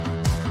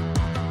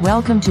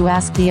Welcome to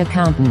Ask the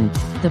Accountant,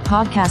 the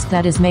podcast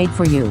that is made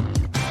for you.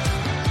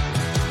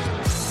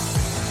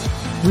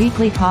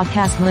 Weekly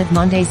podcast live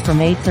Mondays from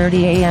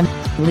 8:30 a.m.,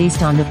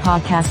 released on the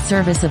podcast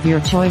service of your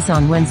choice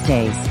on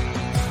Wednesdays.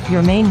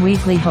 Your main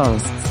weekly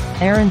hosts,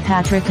 Aaron,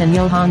 Patrick, and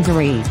Johann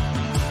Goree.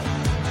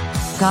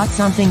 Got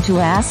something to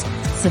ask?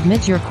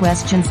 Submit your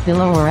questions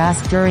below or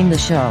ask during the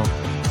show.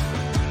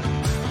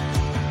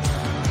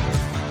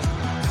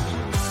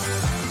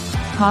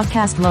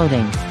 Podcast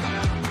loading.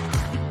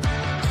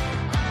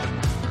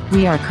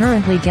 We are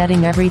currently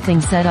getting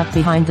everything set up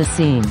behind the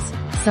scenes,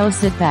 so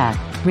sit back,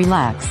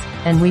 relax,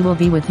 and we will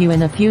be with you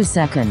in a few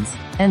seconds.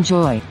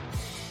 Enjoy.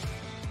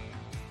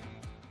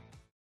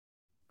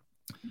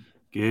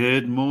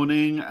 Good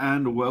morning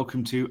and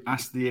welcome to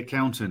Ask the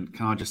Accountant.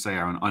 Can I just say,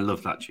 Aaron, I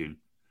love that tune.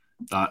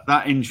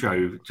 That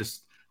intro,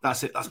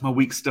 that's it. That's my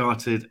week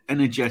started.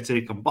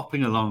 Energetic. I'm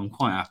bopping along. I'm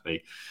quite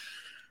happy.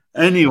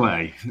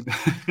 Anyway,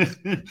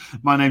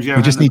 my name's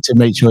Johann. We just need to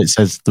make sure it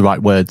says the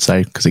right word,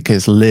 so because it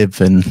says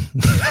live, and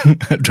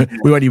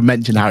we won't even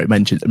mention how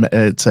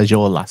it says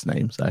your last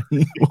name. So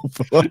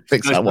we'll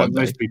fix that one.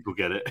 Most people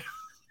get it.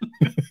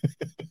 But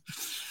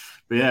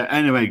yeah,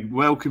 anyway,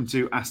 welcome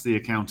to Ask the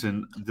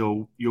Accountant,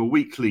 your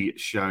weekly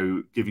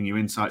show giving you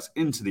insights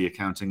into the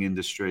accounting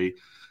industry.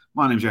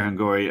 My name's Johann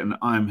Goree, and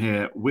I'm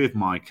here with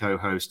my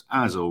co-host,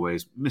 as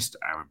always, Mr.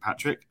 Aaron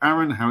Patrick.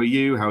 Aaron, how are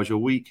you? How was your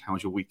week? How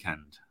was your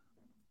weekend?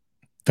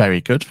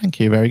 Very good, thank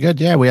you. Very good.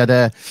 Yeah, we had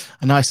a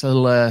nice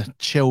little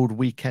chilled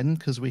weekend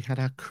because we had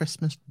our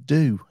Christmas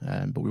do,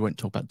 but we won't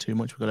talk about too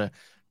much. We've got a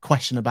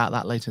question about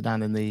that later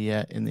down in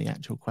the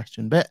actual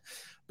question bit.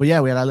 But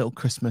yeah, we had our little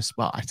Christmas.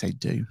 Well, I say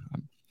do.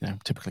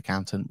 Typical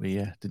accountant. We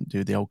didn't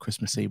do the old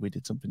Christmas Eve. We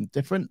did something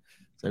different.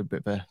 So a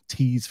bit of a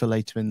tease for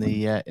later in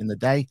the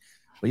day.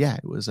 But yeah,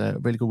 it was a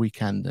really good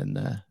weekend,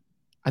 and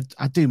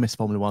I do miss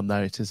Formula One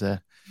though. It is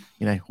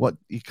what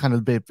you kind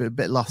of be a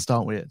bit lost,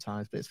 aren't we, at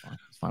times? But it's fine.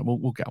 It's fine.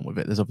 We'll get on with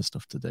it. There's other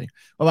stuff to do.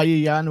 What about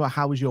you, Jan?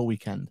 How was your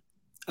weekend?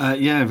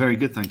 Yeah, very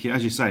good, thank you.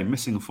 As you say,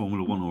 missing a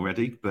Formula One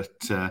already, but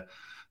the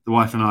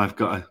wife and I have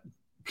got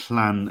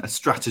a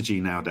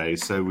strategy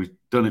nowadays. So we've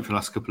done it for the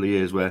last couple of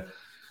years where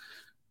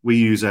we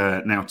use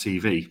Now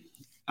TV.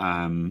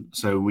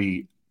 So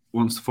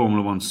once the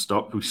Formula One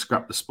stopped, we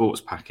scrap the sports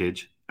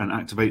package and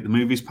activate the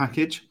movies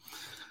package.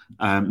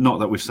 Not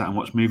that we've sat and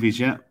watched movies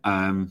yet.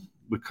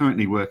 We're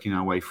currently working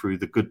our way through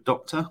The Good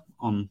Doctor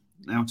on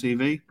Now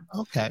TV.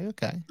 Okay.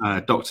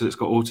 Doctor that's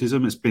got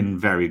autism. It's been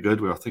very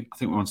good. I think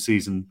we're on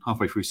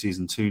halfway through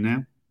season 2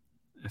 now,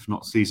 if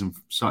not season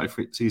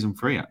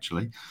 3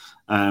 actually.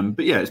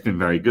 But yeah, it's been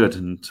very good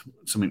and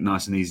something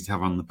nice and easy to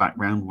have on the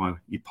background while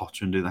you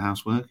potter and do the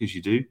housework as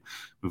you do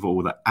with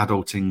all the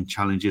adulting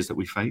challenges that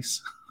we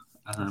face.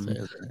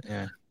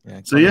 Yeah.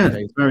 So yeah,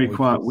 very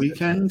quiet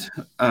weekend.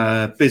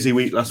 Busy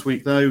week last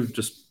week though.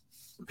 Just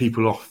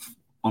people off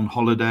on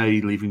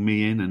holiday, leaving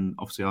me in, and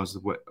obviously I was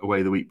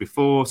away the week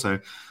before, so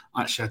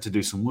I actually had to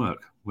do some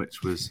work,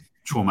 which was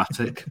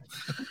traumatic.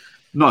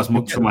 Not as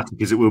much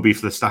traumatic as it will be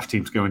for the staff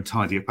team to go and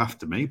tidy up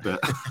after me, but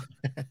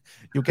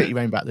you'll get your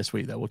own back this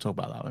week though. We'll talk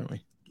about that, won't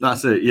we?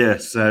 That's it. Yeah.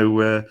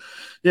 So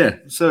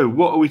So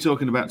what are we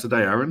talking about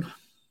today, Aaron?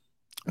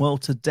 Well,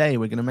 today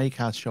we're going to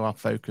make our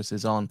focus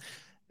is on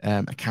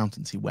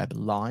Accountancy Web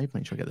Live.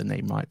 Make sure I get the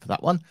name right for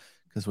that one,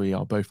 because we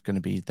are both going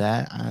to be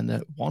there,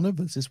 and one of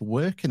us is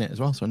working it as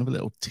well. So another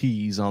little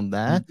tease on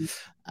there.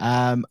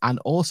 Mm-hmm. And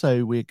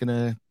also we're going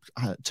to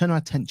turn our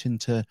attention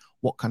to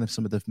what kind of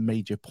some of the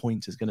major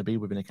points is going to be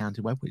within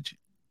Accounting Web, which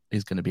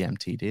is going to be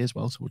MTD as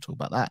well. So we'll talk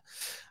about that.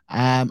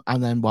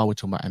 And then while we're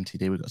talking about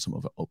MTD, we've got some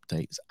other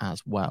updates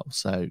as well.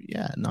 So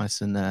yeah,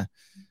 nice and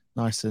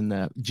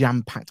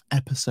jam-packed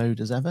episode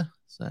as ever.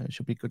 So it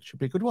should be good. Should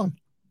be a good one.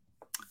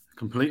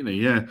 Completely,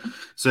 yeah.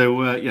 So,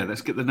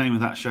 let's get the name of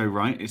that show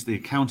right. It's the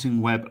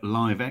Accounting Web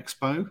Live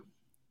Expo,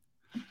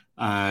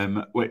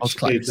 which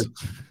is,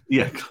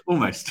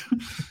 almost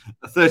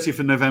 30th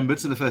of November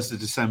to the 1st of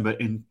December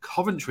in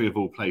Coventry, of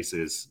all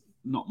places.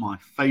 Not my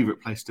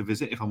favourite place to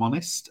visit, if I'm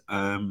honest.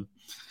 I'm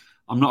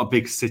not a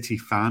big city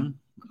fan.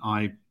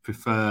 I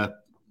prefer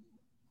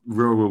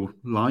rural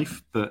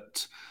life,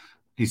 but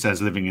he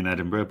says living in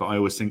Edinburgh, but I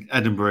always think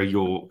Edinburgh,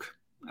 York,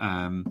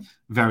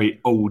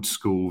 very old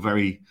school,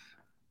 very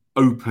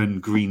open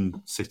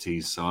green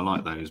cities, so I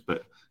like those,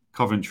 but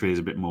Coventry is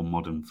a bit more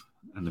modern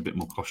and a bit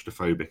more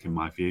claustrophobic in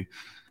my view.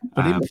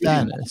 But in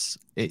fairness,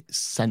 it's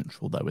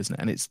central though, isn't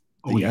it? And it's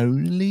the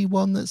only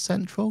one that's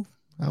central,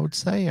 I would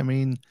say. I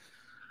mean,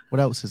 what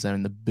else is there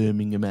in the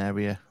Birmingham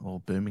area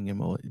or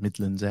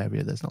Midlands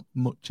area? There's not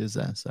much, is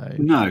there? So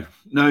no,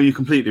 you're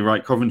completely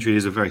right. Coventry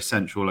is a very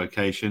central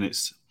location.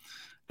 It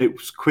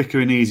was quicker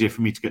and easier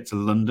for me to get to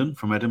London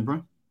from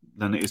Edinburgh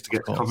than it is to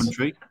get to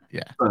Coventry.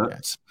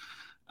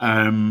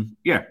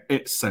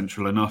 It's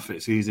central enough.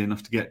 It's easy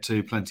enough to get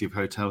to. Plenty of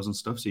hotels and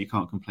stuff, so you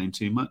can't complain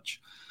too much.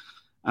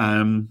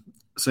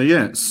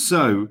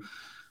 So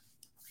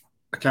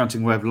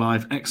Accounting Web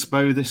Live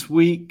Expo this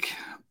week.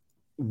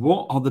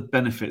 What are the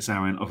benefits,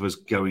 Aaron, of us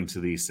going to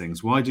these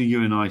things? Why do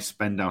you and I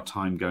spend our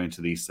time going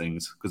to these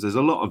things? Because there's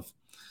a lot of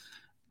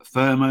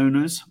firm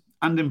owners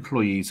and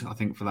employees, I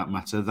think for that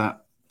matter,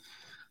 that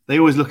they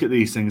always look at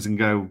these things and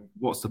go,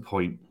 what's the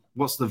point?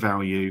 What's the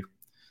value?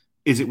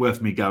 Is it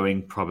worth me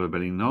going?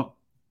 Probably not.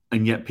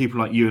 And yet people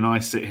like you and I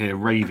sit here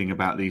raving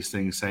about these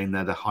things, saying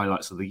they're the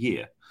highlights of the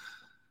year.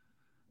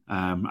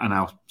 And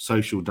our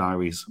social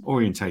diaries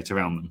orientate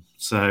around them.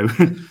 So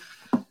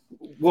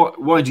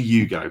why do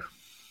you go?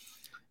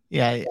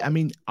 Yeah, I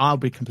mean, I'll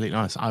be completely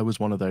honest. I was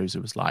one of those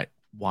who was like,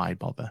 why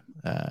bother?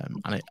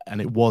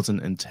 And it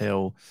wasn't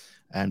until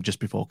just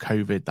before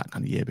COVID, that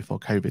kind of year before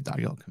COVID, that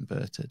I got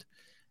converted.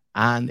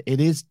 And it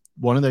is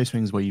one of those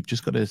things where you've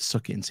just got to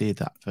suck it and see it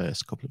that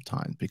first couple of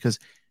times, because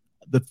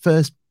the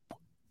first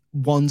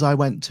ones I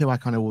went to, I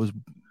kind of was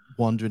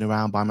wandering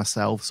around by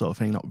myself, sort of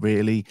thing, not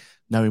really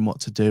knowing what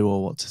to do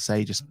or what to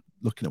say, just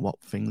looking at what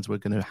things were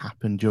going to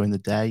happen during the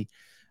day.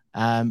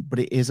 But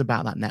it is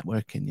about that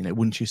networking. You know,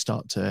 once you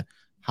start to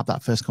have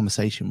that first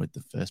conversation with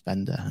the first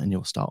vendor, and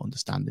you'll start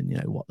understanding, you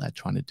know, what they're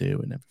trying to do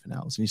and everything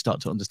else, and you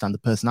start to understand the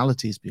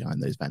personalities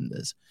behind those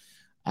vendors.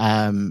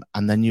 And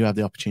then you have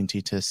the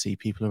opportunity to see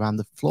people around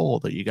the floor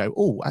that you go,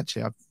 oh,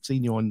 actually, I've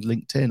seen you on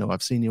LinkedIn, or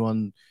I've seen you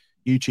on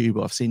YouTube,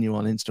 or I've seen you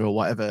on Insta, or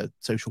whatever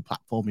social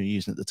platform you're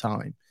using at the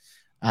time.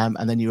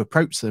 And then you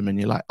approach them and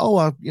you're like, oh,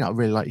 I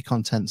really like your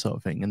content, sort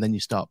of thing. And then you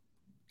start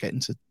getting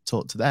to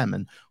talk to them.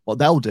 And what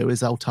they'll do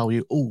is they'll tell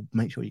you, oh,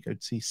 make sure you go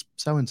to see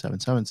so-and-so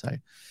and so-and-so.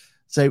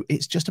 So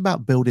it's just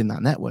about building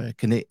that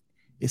network. And it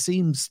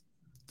seems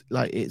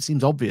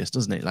obvious,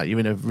 doesn't it? Like, you're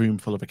in a room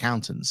full of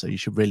accountants, so you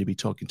should really be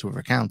talking to other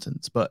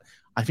accountants. But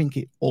I think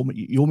you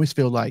almost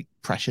feel like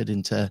pressured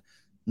into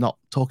not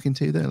talking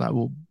to them. Like,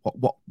 well,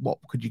 what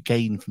could you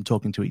gain from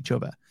talking to each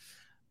other?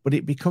 But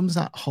it becomes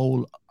that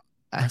whole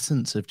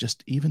essence of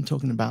just even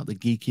talking about the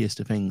geekiest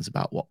of things,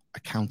 about what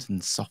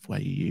accounting software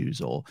you use,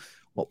 or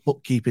what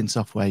bookkeeping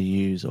software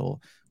you use, or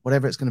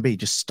whatever it's going to be.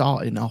 Just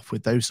starting off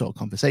with those sort of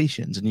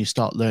conversations, and you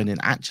start learning,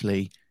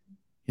 actually,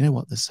 you know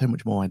what, there's so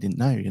much more I didn't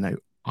know. You know,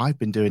 I've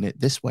been doing it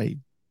this way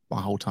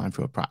my whole time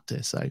through a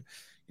practice. So,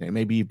 you know,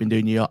 maybe you've been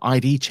doing your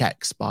ID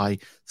checks by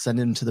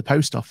sending them to the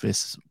post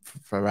office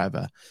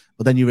forever,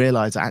 but then you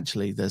realize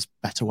actually there's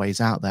better ways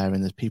out there,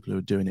 and there's people who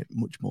are doing it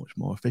much, much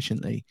more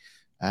efficiently.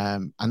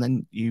 And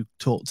then you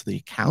talk to the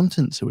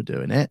accountants who are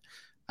doing it,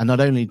 and not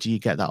only do you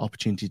get that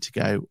opportunity to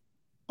go,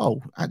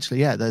 oh,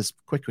 actually, yeah, there's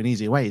quicker and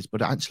easier ways,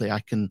 but actually I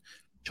can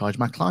charge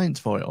my clients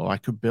for it, or I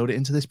could build it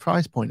into this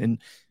price point. And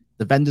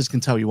the vendors can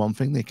tell you one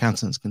thing, the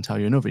accountants can tell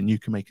you another, and you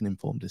can make an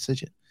informed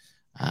decision.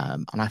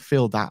 And I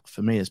feel that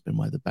for me has been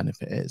where the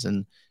benefit is.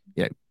 And,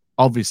 you know,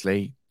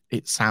 obviously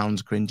it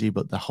sounds cringy,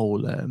 but the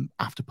whole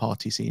after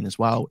party scene as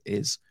well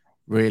is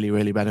really,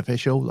 really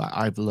beneficial. Like,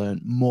 I've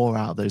learned more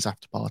out of those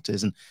after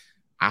parties, and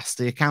Ask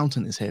the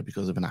Accountant is here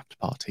because of an after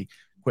party.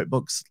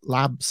 QuickBooks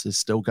Labs is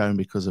still going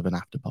because of an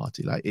after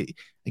party. Like,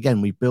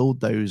 again, we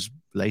build those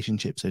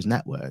relationships, those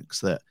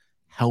networks that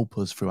help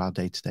us through our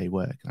day-to-day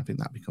work. And I think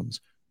that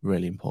becomes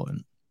really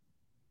important.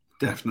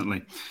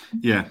 Definitely.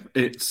 Yeah.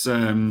 It's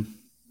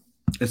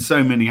there's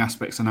so many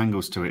aspects and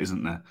angles to it,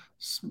 isn't there?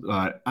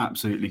 Like,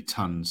 absolutely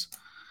tons.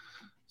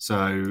 So,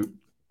 and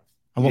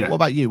what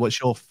about you?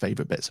 What's your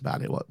favorite bits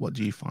about it? What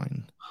do you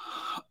find?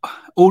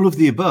 All of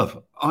the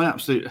above. I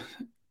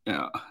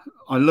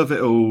love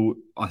it all.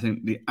 I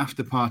think the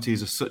after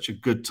parties are such a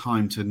good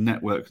time to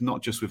network,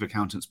 not just with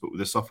accountants, but with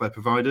the software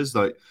providers.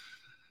 Like,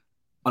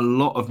 a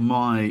lot of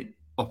my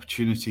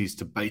opportunities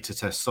to beta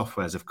test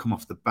softwares have come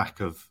off the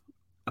back of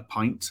a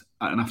pint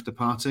at an after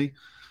party.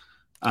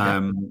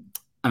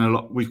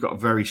 And we've got a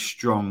very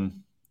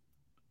strong,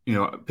 you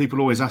know, people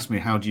always ask me,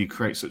 how do you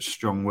create such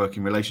strong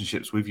working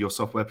relationships with your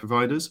software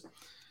providers?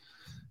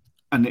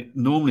 And it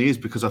normally is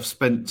because I've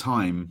spent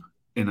time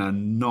in a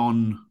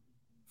non-formal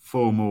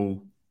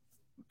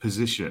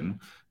position,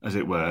 as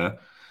it were,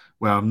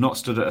 where I'm not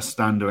stood at a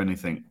stand or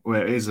anything,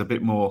 where it is a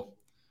bit more,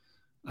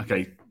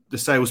 okay, the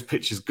sales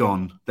pitch is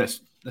gone.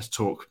 Let's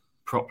talk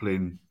properly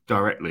and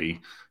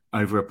directly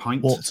over a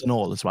pint. Warts and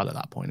all as well at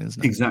that point,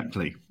 isn't it?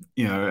 Exactly.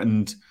 You know,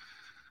 and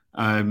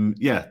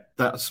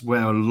that's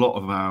where a lot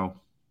of our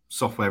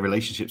software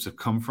relationships have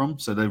come from.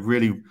 So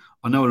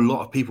I know a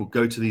lot of people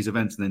go to these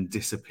events and then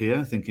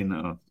disappear thinking,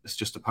 oh, it's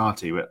just a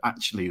party, but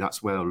actually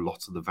that's where a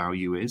lot of the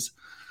value is.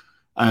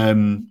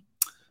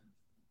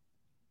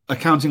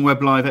 Accounting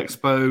Web Live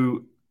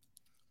Expo,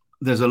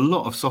 there's a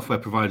lot of software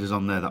providers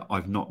on there that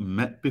I've not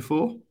met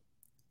before,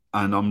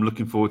 and I'm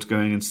looking forward to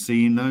going and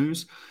seeing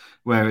those.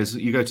 Whereas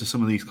you go to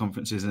some of these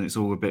conferences and it's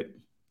all a bit,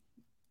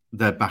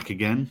 they're back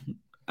again,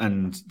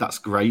 and that's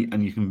great,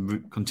 and you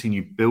can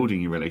continue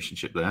building your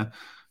relationship there.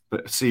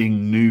 But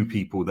seeing new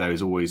people there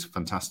is always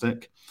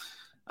fantastic.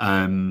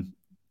 And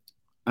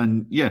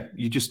yeah,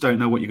 you just don't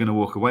know what you're going to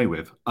walk away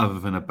with other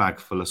than a bag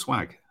full of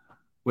swag,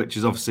 which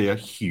is obviously a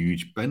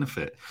huge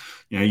benefit.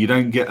 You know, you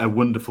don't get a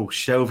wonderful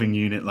shelving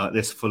unit like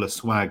this full of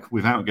swag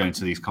without going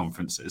to these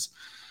conferences.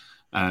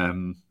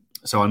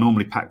 So I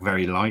normally pack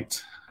very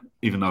light,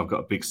 even though I've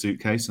got a big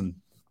suitcase and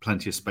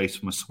plenty of space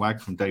for my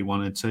swag from day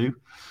 1 and 2.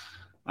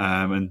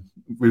 And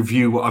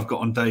review what I've got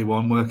on day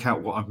 1, work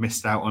out what I've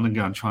missed out on, and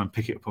go and try and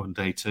pick it up on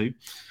day 2.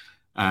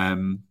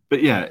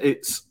 But yeah,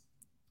 it's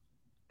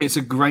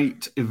a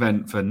great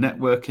event for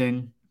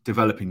networking,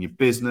 developing your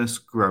business,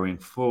 growing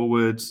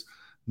forwards,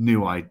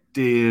 new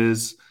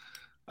ideas.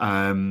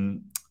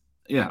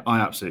 Yeah, I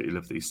absolutely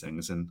love these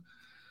things. And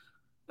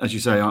as you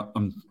say,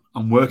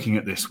 I'm working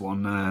at this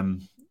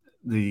one.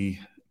 The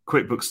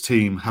QuickBooks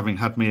team, having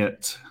had me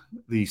at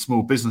the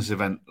small business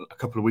event a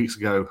couple of weeks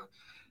ago,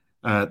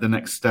 the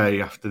next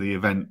day after the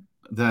event,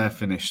 they're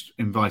finished,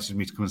 invited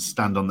me to come and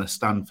stand on their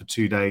stand for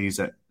 2 days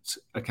at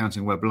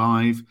Accounting Web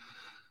Live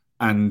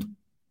and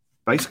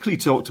basically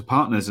talk to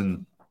partners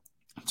and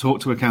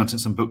talk to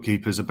accountants and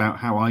bookkeepers about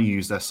how I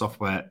use their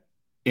software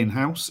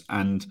in-house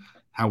and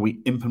how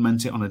we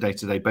implement it on a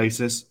day-to-day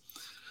basis.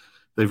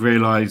 They've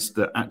realized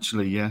that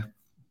actually, yeah,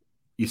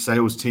 your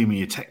sales team and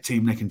your tech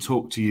team, they can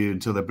talk to you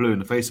until they're blue in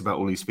the face about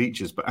all these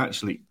features, but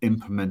actually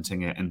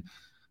implementing it and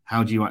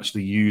how do you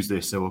actually use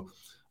this? So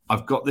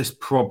I've got this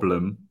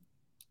problem.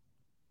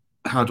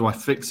 How do I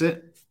fix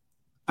it?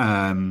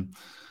 And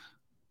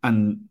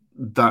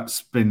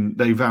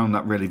they found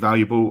that really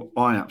valuable.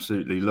 I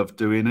absolutely love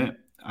doing it.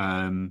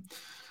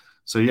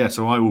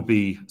 So I will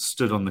be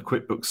stood on the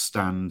QuickBooks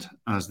stand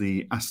as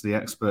the Ask the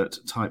Expert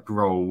type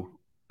role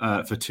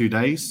for 2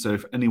 days. So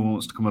if anyone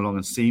wants to come along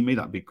and see me,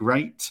 that'd be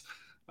great.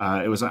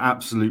 It was an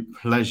absolute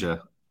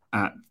pleasure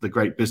at the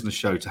Great Business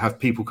Show to have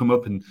people come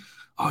up and,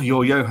 oh,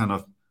 you're Johann.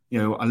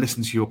 I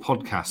listen to your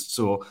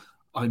podcasts, or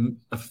I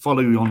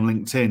follow you on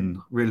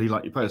LinkedIn. Really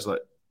like your posts. Like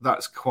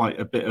that's quite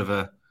a bit of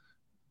a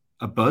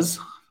buzz,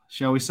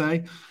 shall we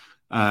say?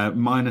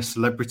 Minor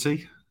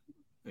celebrity.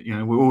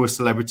 We're all a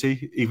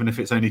celebrity, even if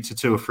it's only to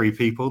 2 or 3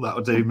 people.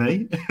 That'll do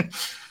me.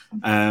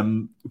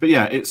 But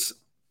yeah,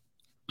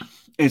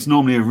 it's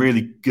normally a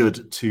really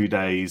good 2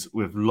 days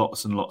with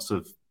lots and lots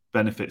of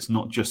benefits,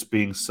 not just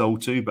being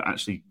sold to, but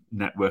actually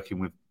networking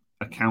with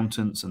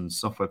accountants and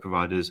software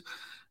providers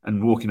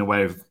and walking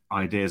away with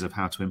ideas of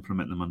how to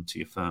implement them onto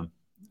your firm.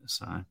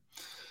 So,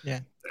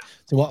 yeah.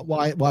 So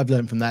what I've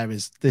learned from there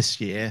is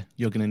this year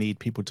you're going to need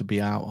people to be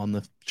out on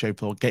the show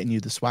floor getting you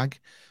the swag.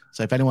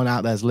 So if anyone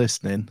out there's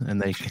listening and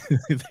they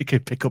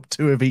could pick up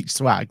 2 of each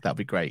swag, that'd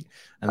be great.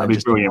 And then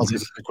just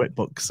deposit the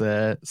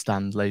QuickBooks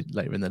stand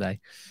later in the day.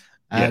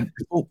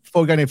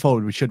 Before going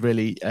forward, we should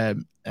really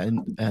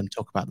and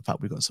talk about the fact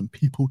we've got some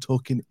people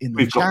talking in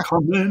the chat. We've got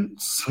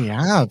comments. We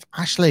have.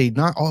 Ashley,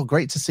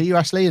 great to see you,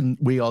 Ashley. And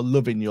we are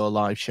loving your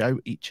live show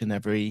each and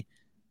every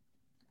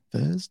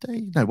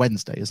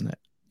Wednesday, isn't it?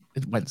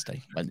 It's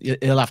Wednesday.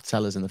 He'll have to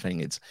tell us in the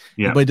thing.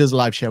 But he does a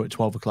live show at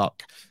 12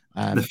 o'clock.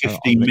 The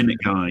 15-minute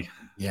guy.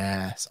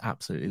 Yes,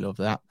 absolutely love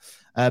that.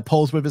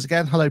 Paul's with us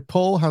again. Hello,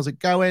 Paul. How's it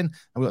going? And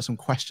we've got some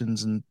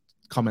questions and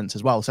comments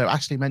as well. So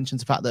Ashley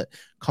mentions the fact that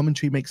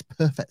commentary makes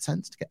perfect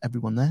sense to get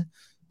everyone there.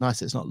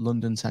 Nice, it's not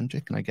London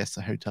centric, and I guess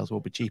the hotels will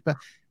be cheaper.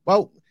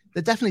 Well,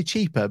 they're definitely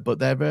cheaper, but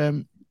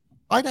they're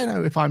I don't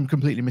know if I'm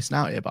completely missing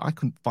out here, but I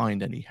couldn't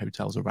find any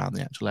hotels around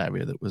the actual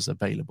area that was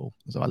available,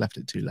 so I left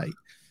it too late.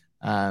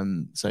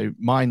 So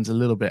mine's a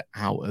little bit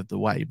out of the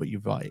way, but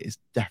you're right, it's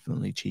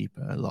definitely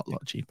cheaper, a lot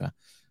cheaper.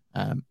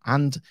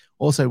 And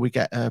also we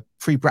get a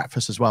free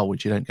breakfast as well,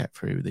 which you don't get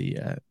through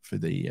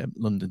the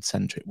London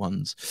centric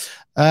ones.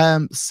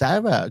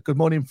 Sarah, good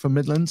morning from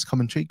Midlands.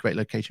 Commentary, great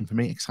location for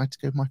me. Excited to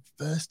go to my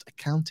first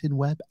Accounting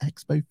Web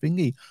Expo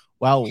thingy.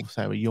 Well,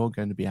 Sarah, you're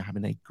going to be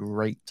having a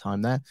great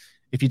time there.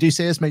 If you do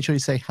see us, make sure you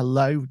say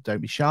hello.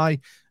 Don't be shy.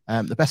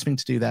 The best thing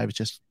to do there is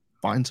just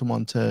find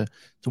someone to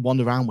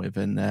wander around with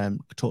and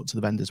talk to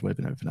the vendors with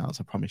and everything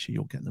else. I promise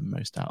you'll get the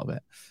most out of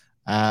it.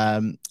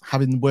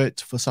 Having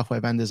worked for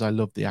software vendors, I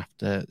love the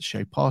after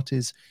show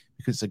parties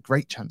because it's a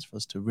great chance for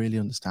us to really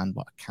understand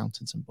what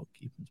accountants and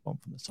bookkeepers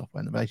want from the software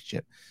and the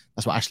relationship.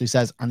 That's what Ashley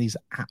says, and he's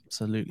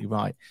absolutely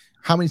right.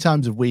 How many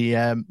times have we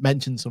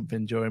mentioned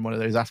something during one of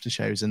those after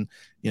shows, and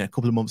a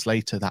couple of months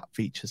later that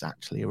feature's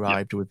actually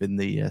arrived within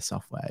the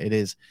software? It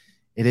is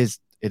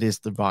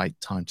the right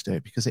time to do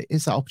it because it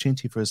is that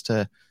opportunity for us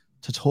to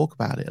talk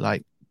about it,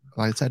 like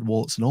I said,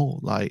 warts and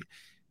all.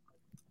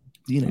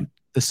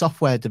 The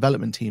software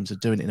development teams are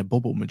doing it in a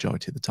bubble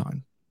majority of the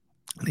time.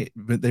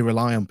 They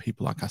rely on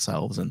people like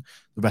ourselves and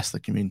the rest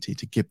of the community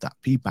to give that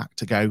feedback,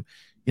 to go,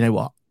 you know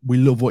what, we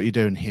love what you're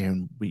doing here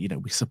and we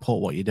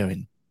support what you're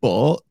doing,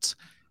 but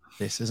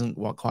this isn't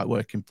quite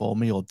working for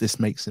me, or this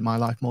makes my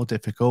life more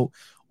difficult,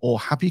 or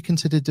have you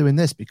considered doing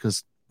this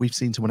because we've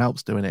seen someone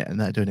else doing it and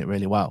they're doing it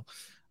really well.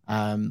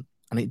 And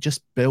it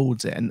just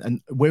builds it.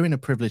 And we're in a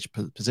privileged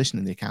position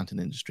in the accounting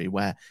industry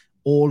where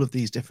all of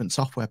these different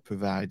software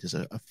providers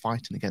are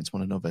fighting against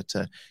one another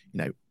to,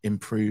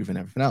 improve and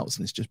everything else.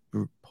 And it's just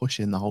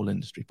pushing the whole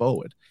industry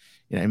forward.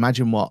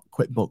 Imagine what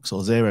QuickBooks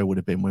or Xero would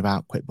have been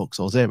without QuickBooks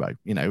or Xero.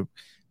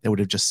 They would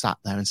have just sat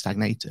there and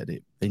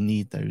stagnated. They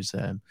need those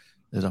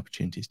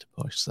opportunities to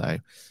push. So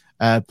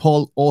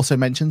Paul also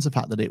mentions the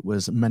fact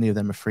that many of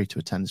them are free to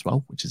attend as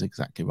well, which is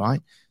exactly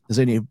right. There's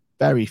only a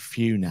very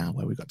few now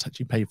where we've got to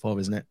actually pay for,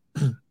 isn't it?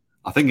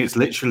 I think it's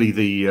literally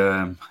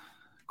the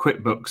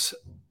QuickBooks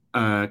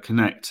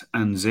Connect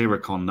and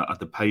Xerocon that are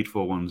the paid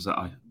for ones that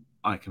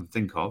I can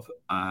think of.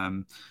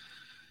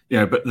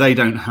 But they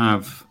don't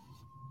have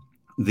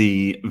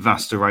the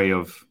vast array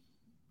of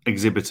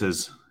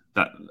exhibitors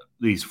that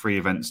these free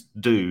events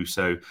do.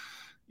 So,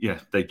 yeah,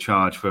 they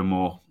charge for a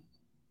more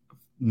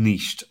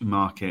niched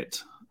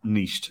market,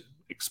 niched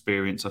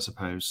experience, I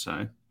suppose.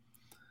 So,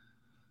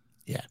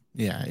 yeah,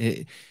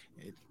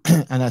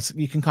 and that's,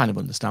 you can kind of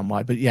understand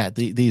why. But yeah,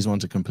 these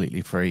ones are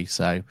completely free,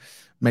 so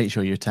make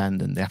sure you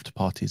attend, and the after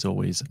parties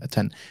always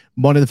attend.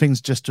 One of the things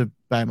just to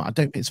bear in mind, I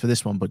don't think it's for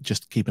this one, but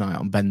just keep an eye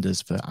out on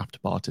vendors for after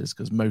parties,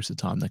 because most of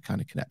the time they're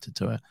kind of connected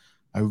to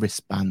a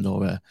wristband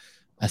or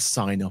a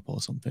sign up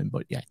or something.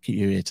 But yeah, keep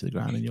your ear to the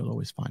ground and you'll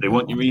always find they out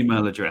want your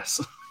email address.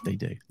 They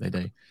do.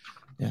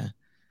 Yeah.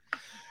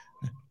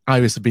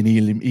 Iris have been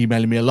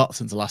emailing me a lot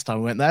since the last time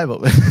we went there.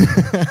 But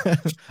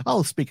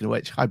oh, speaking of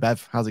which, hi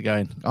Bev, how's it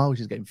going? Oh,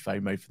 she's getting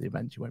FOMO for the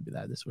event. She won't be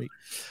there this week.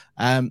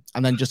 And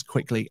then just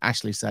quickly,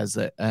 Ashley says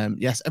that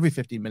yes, every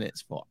 15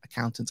 minutes for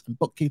accountants and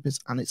bookkeepers,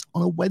 and it's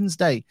on a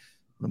Wednesday.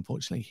 But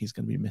unfortunately, he's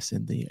going to be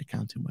missing the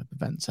accounting web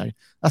event. So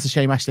that's a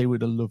shame, Ashley.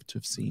 Would have loved to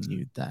have seen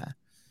you there.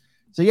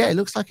 So yeah, it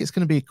looks like it's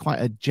going to be quite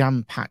a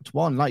jam-packed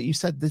one. Like you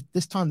said,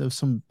 this time there were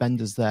some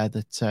vendors there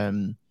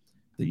that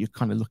you're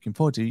kind of looking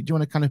forward to. Do you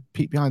want to kind of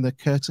peek behind the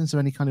curtains, or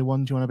any kind of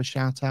one? Do you want to have a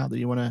shout out that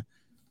you want to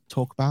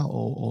talk about,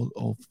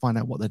 or find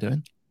out what they're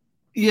doing?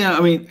 Yeah,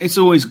 I mean, it's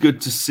always good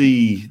to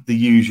see the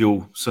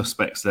usual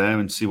suspects there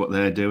and see what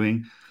they're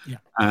doing. Yeah.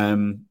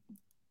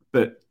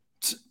 But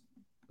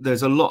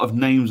there's a lot of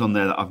names on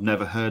there that I've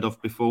never heard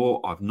of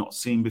before, I've not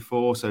seen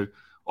before, so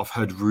I've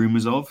heard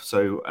rumors of.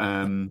 So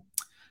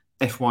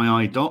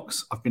FYI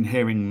Docs, I've been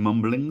hearing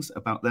mumblings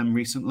about them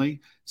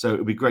recently. So it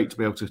would be great to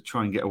be able to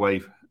try and get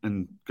away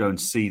and go and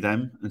see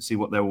them and see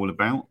what they're all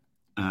about.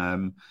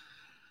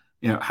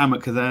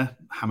 Hammock are there.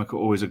 Hammock are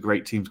always a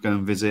great team to go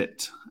and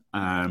visit.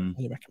 I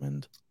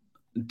recommend.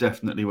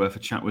 Definitely worth a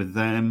chat with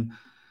them.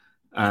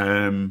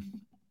 I'm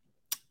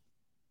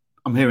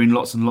hearing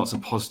lots and lots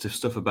of positive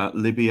stuff about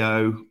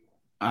Libio,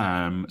 so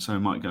I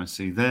might go and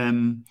see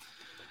them.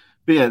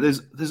 But yeah,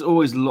 there's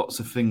always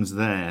lots of things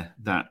there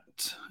that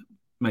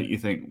make you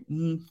think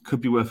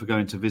could be worth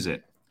going to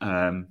visit.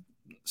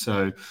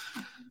 So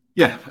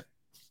yeah,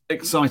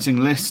 exciting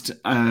list.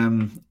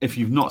 If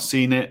you've not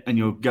seen it and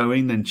you're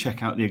going, then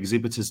check out the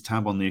exhibitors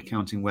tab on the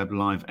Accounting Web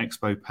Live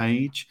Expo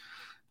page.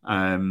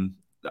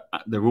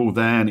 They're all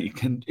there, and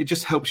it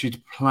just helps you to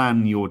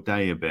plan your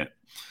day a bit.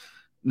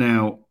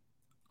 Now,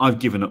 I've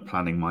given up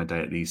planning my day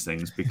at these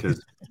things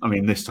because, I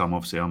mean, this time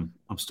obviously I'm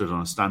stood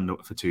on a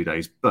stand-up for 2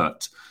 days,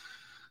 but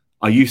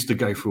I used to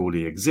go through all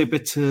the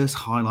exhibitors,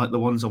 highlight the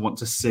ones I want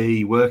to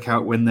see, work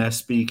out when they're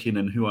speaking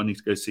and who I need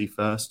to go see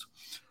first.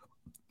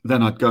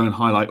 Then I'd go and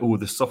highlight all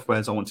the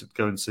softwares I wanted to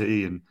go and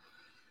see, and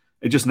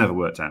it just never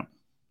worked out.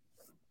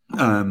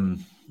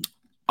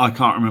 I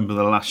can't remember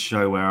the last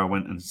show where I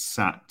went and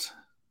sat.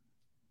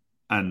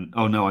 And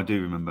oh no, I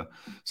do remember.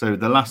 So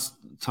the last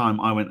time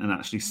I went and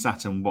actually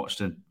sat and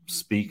watched a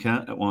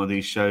speaker at one of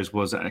these shows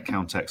was at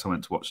Accountex. I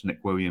went to watch Nick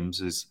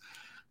Williams's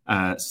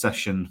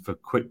session for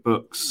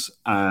QuickBooks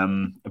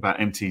about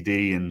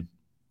MTD and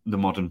the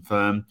modern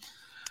firm.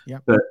 Yeah.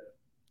 But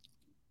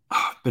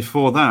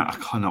before that, I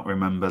cannot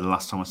remember the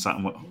last time I sat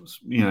and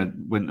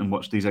went and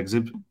watched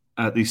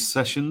these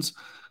sessions,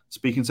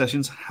 speaking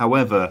sessions.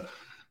 However,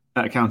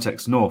 at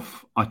Accountex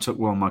North, I took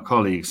one of my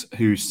colleagues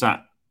who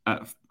sat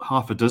at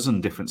half a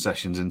dozen different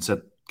sessions and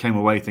came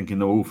away thinking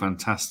they're all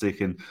fantastic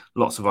and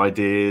lots of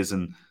ideas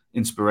and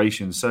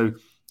inspiration. So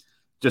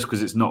just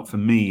because it's not for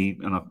me,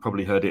 and I've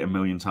probably heard it a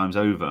million times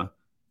over,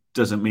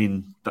 doesn't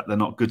mean that they're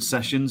not good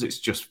sessions. It's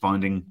just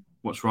finding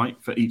what's right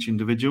for each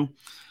individual.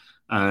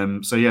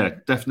 So yeah,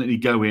 definitely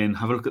go in,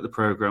 have a look at the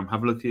program,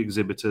 have a look at the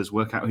exhibitors,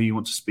 work out who you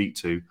want to speak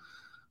to.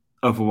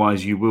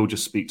 Otherwise, you will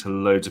just speak to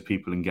loads of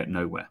people and get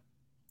nowhere.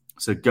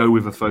 So go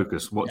with a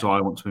focus. What do I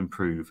want to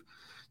improve?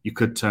 You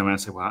could turn around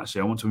and say, well,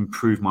 actually, I want to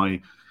improve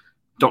my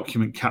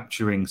document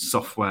capturing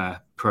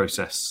software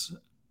process.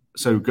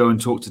 So go and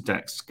talk to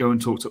Dex, go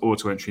and talk to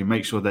Auto Entry, and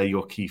make sure they're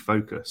your key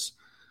focus.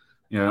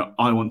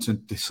 I want to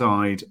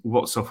decide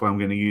what software I'm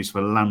going to use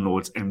for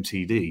landlords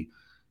MTD.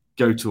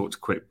 Go talk to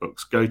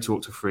QuickBooks, go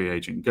talk to Free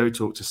Agent, go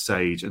talk to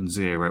Sage and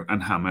Xero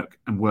and Hammock,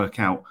 and work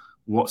out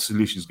what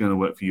solution is going to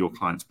work for your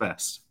clients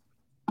best.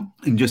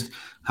 And just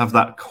have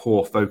that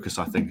core focus,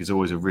 I think, is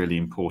always a really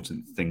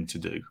important thing to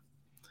do.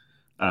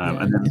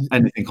 And then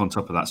anything on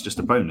top of that's just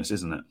a bonus,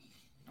 isn't it?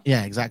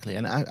 Yeah, exactly.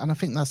 And I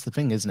think that's the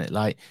thing, isn't it?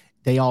 Like,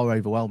 they are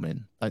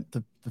overwhelming. Like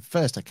the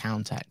first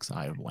Accountex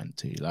I went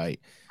to, like,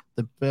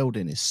 the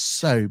building is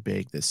so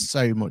big. There's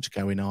so much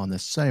going on.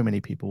 There's so many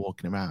people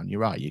walking around. You're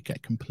right. You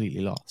get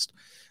completely lost.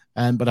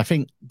 But I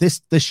think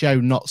this show,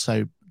 not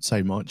so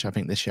much. I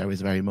think this show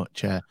is very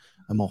much a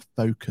more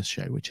focused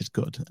show, which is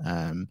good.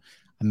 And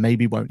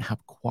maybe won't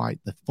have quite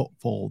the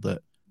footfall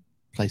that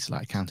places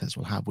like Accountex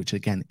will have, which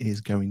again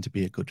is going to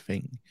be a good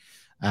thing.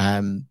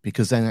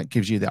 Because then that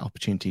gives you the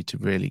opportunity to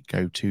really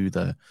go to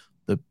the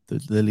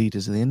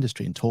leaders of the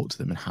industry and talk to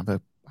them and have a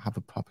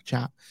proper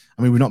chat.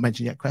 I mean, we've not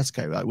mentioned yet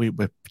Cresco. Like,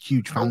 we're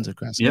huge fans of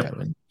Cresco, yep.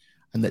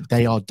 and that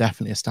they are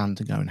definitely a stand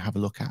to go and have a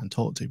look at and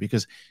talk to,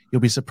 because you'll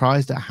be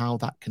surprised at how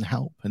that can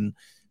help. And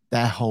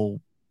their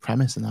whole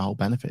premise and the whole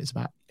benefit is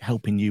about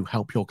helping you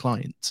help your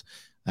clients.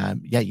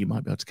 You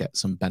might be able to get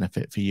some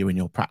benefit for you in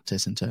your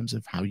practice in terms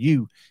of how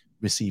you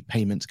receive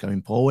payments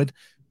going forward,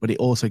 but it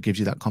also gives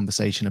you that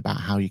conversation about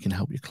how you can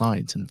help your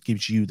clients and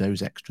gives you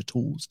those extra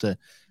tools to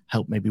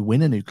help maybe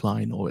win a new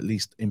client or at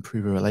least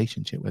improve a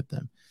relationship with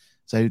them.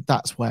 So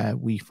that's where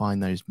we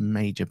find those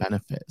major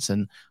benefits.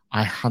 And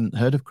I hadn't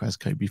heard of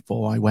Cresco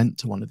before I went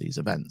to one of these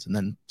events, and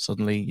then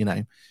suddenly,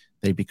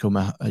 they become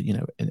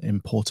an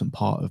important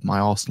part of my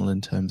arsenal in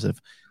terms of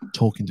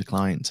talking to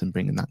clients and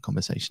bringing that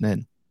conversation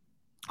in.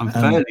 I'm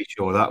fairly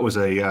sure that was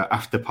a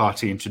after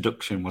party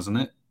introduction, wasn't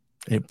it?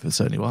 It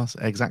certainly was.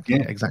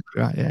 Exactly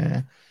right.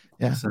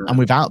 Yeah. So, and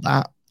without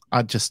that,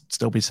 I'd just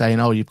still be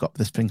saying, oh, you've got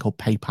this thing called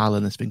PayPal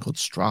and this thing called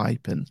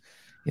Stripe, and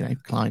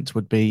clients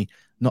would be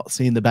not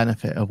seeing the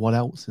benefit of what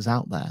else is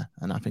out there.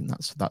 And I think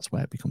that's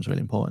where it becomes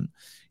really important.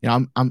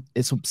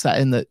 It's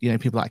upsetting that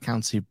people like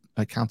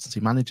accountancy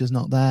managers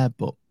not there,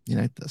 but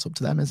that's up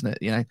to them, isn't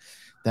it?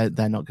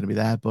 They're not going to be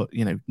there, but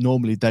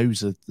normally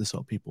those are the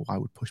sort of people I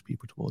would push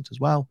people towards as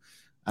well.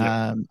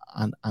 And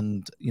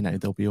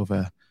there'll be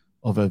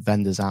other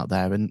vendors out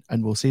there, and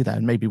we'll see that,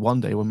 and maybe one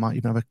day we might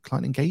even have a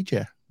client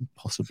engager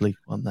possibly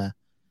on there.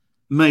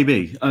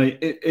 Maybe.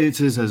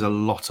 There's a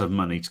lot of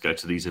money to go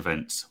to these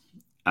events.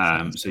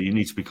 So you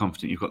need to be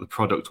confident you've got the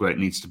product where it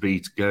needs to be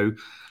to go.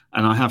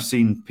 And I have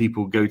seen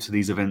people go to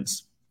these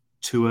events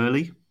too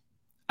early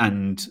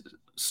and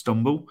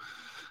stumble.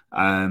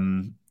 It's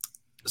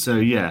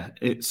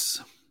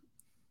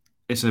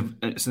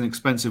an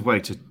expensive way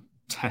to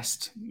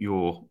test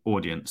your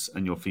audience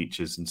and your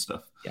features and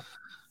stuff.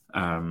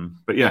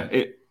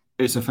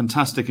 It's a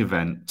fantastic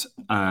event.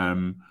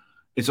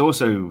 It's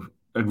also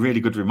a really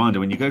good reminder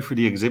when you go through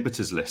the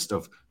exhibitors list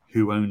of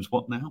who owns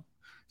what now.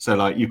 So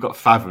like you've got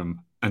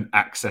Fathom, an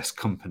Access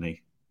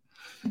company.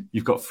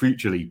 You've got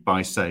Fruitfully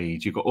by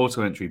Sage. You've got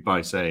Auto Entry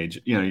by Sage.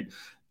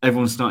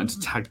 Everyone's starting to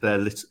tag their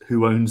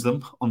who owns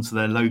them onto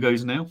their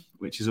logos now,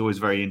 which is always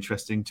very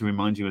interesting to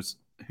remind you as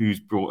who's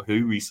brought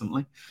who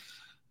recently.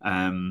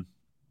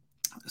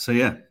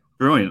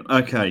 Brilliant.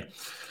 Okay.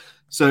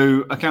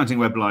 So Accounting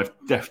Web Live,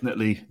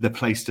 definitely the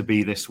place to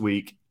be this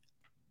week.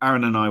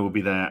 Aaron and I will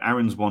be there.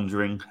 Aaron's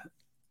wandering.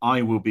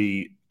 I will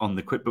be on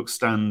the QuickBooks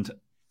stand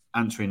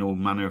answering all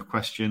manner of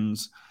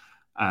questions.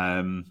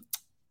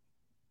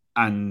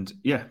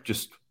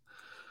 Just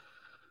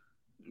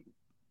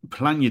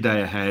plan your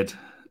day ahead.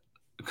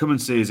 Come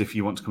and see us if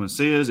you want to come and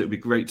see us. It'd be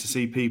great to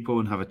see people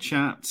and have a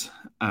chat.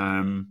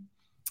 And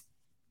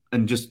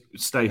just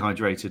stay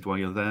hydrated while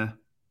you're there.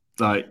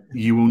 Like,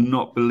 you will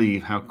not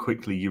believe how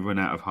quickly you run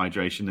out of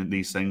hydration in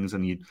these things.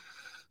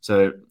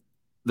 So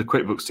the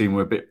QuickBooks team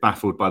were a bit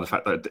baffled by the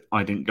fact that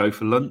I didn't go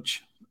for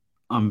lunch.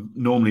 I'm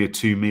normally a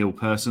 2-meal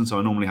person, so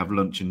I normally have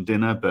lunch and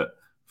dinner. But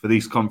for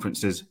these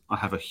conferences, I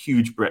have a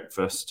huge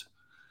breakfast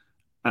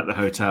at the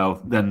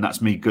hotel. Then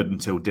that's me good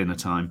until dinner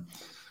time,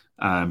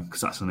 because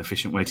that's an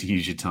efficient way to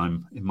use your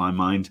time in my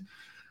mind.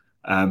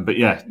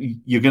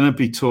 You're going to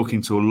be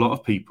talking to a lot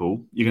of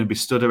people. You're going to be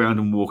stood around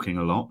and walking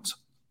a lot.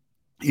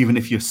 Even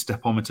if your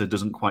stepometer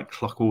doesn't quite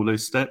clock all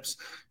those steps,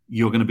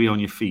 you're going to be on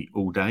your feet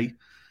all day.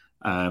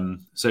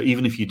 So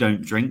even if you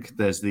don't drink,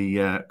 there's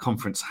the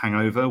conference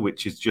hangover,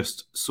 which is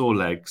just sore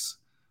legs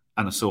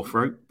and a sore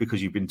throat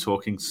because you've been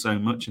talking so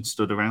much and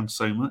stood around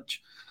so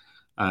much.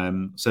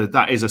 So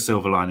that is a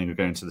silver lining of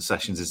going to the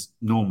sessions, is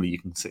normally you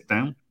can sit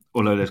down,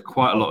 although there's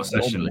quite a lot of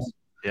sessions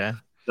that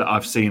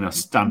I've seen are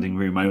standing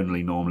room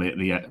only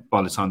normally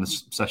by the time the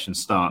session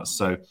starts.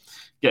 So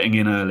getting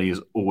in early is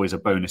always a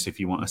bonus if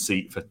you want a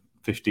seat for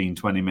 15,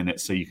 20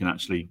 minutes so you can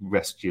actually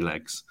rest your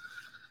legs.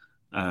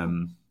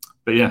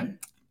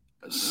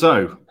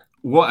 So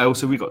what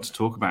else have we got to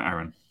talk about,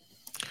 Aaron?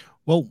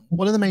 Well,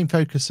 one of the main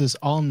focuses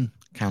on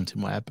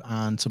Accounting Web,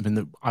 and something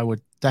that I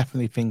would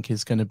definitely think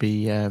is going to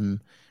be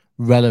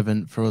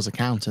relevant for us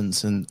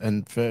accountants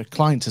and for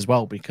clients as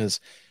well, because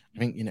I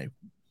think,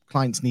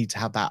 clients need to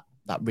have that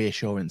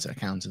reassurance that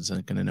accountants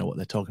are going to know what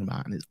they're talking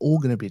about, and it's all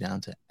going to be down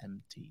to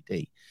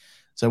MTD.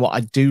 So what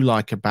I do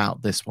like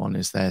about this one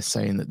is they're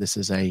saying that this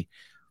is a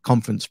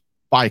conference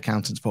by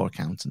accountants for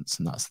accountants,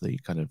 and that's the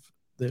kind of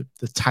the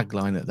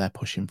tagline that they're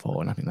pushing for,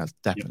 and I think that's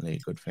definitely a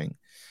good thing.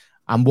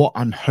 And what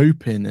I'm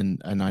hoping,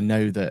 and I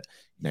know that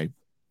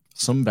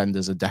some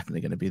vendors are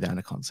definitely going to be there, and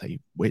I can't say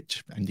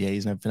which,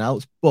 NDAs and everything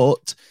else,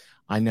 but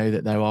I know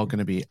that there are going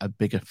to be a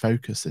bigger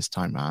focus this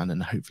time around,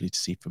 and hopefully to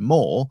see for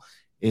more,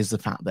 is the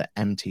fact that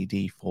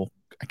MTD for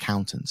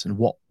accountants, and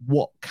what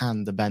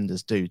can the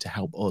vendors do to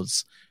help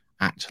us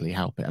actually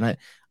help it. And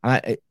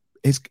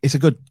it's a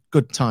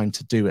good time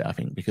to do it, I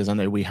think, because I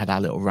know we had our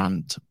little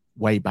rant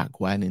way back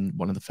when in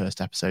one of the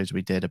first episodes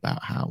we did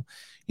about how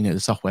the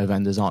software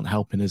vendors aren't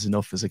helping us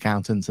enough as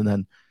accountants, and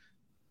then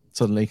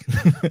suddenly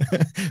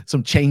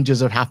some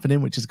changes are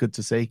happening, which is good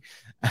to see.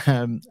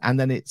 And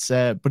then it's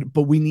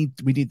but we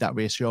need that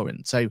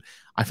reassurance. So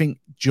I think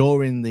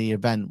during the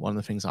event, one of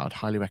the things I'd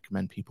highly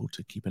recommend people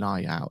to keep an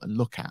eye out and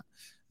look at,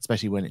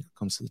 especially when it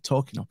comes to the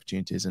talking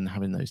opportunities and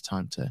having those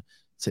time to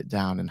sit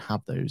down and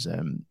have those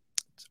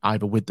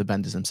either with the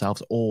vendors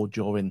themselves or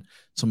during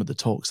some of the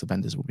talks the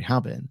vendors will be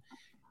having,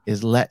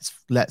 is let's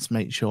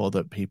make sure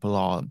that people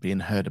are being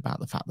heard about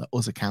the fact that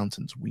us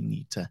accountants, we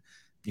need to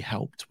be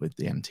helped with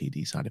the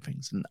MTD side of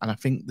things. And I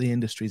think the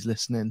industry is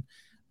listening.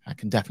 I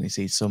can definitely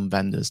see some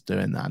vendors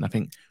doing that. And I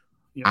think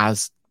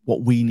as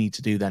what we need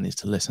to do then is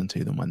to listen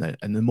to them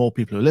and the more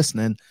people are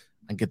listening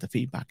and get the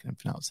feedback and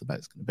everything else, the better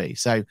it's going to be.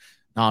 So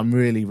now I'm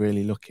really,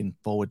 really looking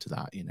forward to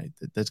that.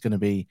 There's going to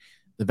be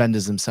the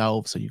vendors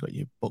themselves. So you've got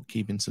your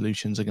bookkeeping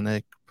solutions are going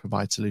to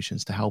provide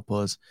solutions to help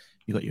us.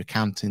 You've got your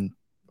accounting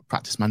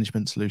practice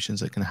management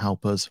solutions that can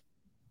help us.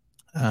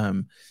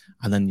 And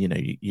then,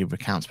 your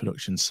accounts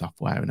production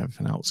software and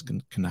everything else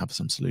can have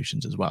some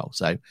solutions as well.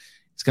 So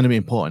it's going to be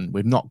important.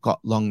 We've not got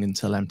long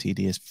until MTD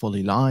is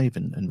fully live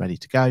and ready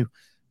to go.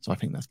 So I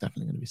think that's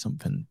definitely going to be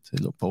something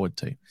to look forward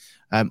to.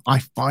 I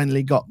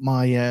finally got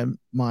my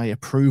my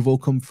approval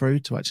come through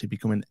to actually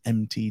become an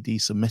MTD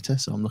submitter.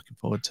 So I'm looking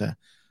forward to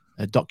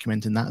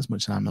documenting that as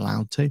much as I'm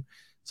allowed to.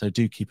 So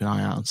do keep an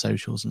eye out on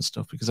socials and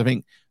stuff, because I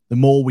think the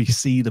more we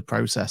see the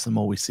process, the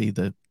more we see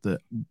the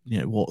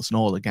warts and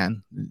all,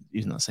 again,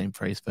 using that same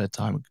phrase, third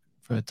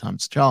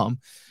time's charm.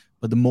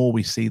 But the more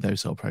we see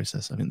those sort of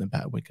process, I think the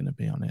better we're going to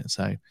be on it.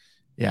 So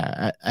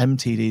yeah,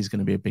 MTD is going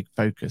to be a big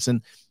focus.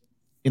 And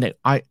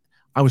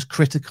I was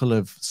critical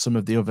of some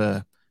of the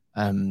other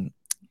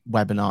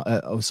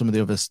webinar or some of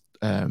the other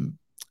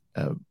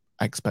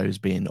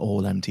expos being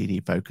all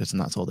MTD focused,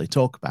 and that's all they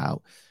talk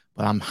about.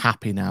 But I'm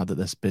happy now that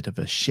there's a bit of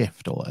a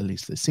shift, or at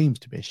least there seems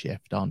to be a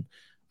shift on,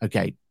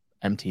 okay,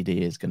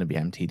 MTD is going to be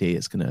MTD.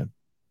 It's going to,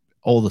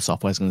 all the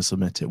software is going to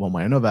submit it one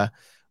way or another.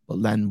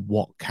 But then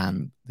what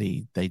can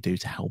they do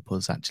to help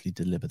us actually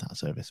deliver that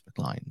service for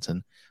clients?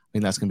 And I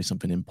think that's going to be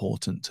something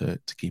important to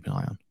keep an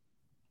eye on.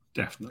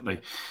 Definitely.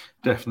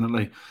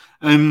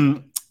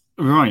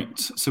 Right.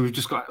 So we've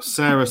just got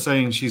Sarah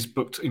saying she's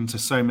booked into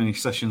so many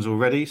sessions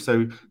already.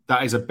 So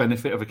that is a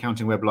benefit of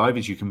Accounting Web Live,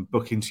 is you can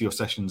book into your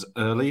sessions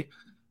early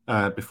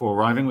before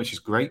arriving, which is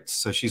great.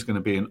 So she's going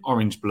to be an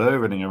orange blur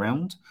running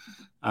around.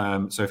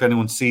 So if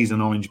anyone sees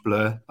an orange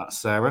blur, that's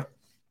Sarah.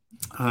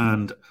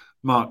 And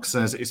Mark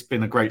says, it's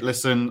been a great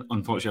listen.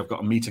 Unfortunately, I've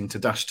got a meeting to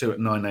dash to at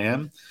 9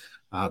 a.m.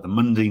 The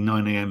Monday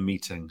 9 a.m.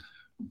 meeting.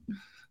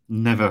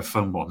 Never a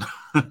fun one.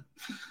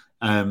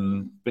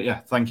 But yeah,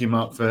 thank you,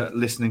 Mark, for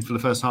listening for the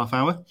first half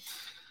hour.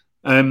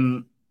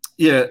 Looking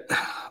at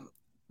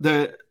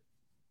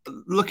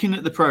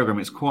the program,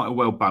 it's quite a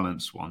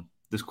well-balanced one.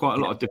 There's quite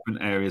a lot of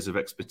different areas of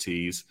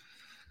expertise.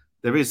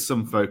 There is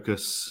some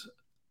focus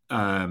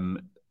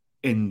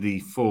in the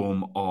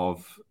form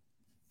of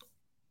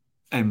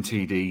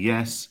MTD,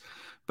 yes.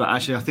 But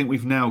actually, I think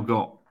we've now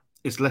got,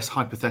 it's less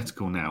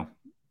hypothetical now.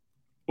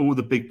 All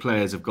the big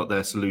players have got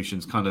their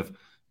solutions kind of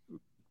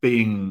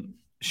being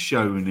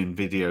shown in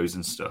videos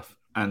and stuff.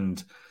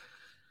 And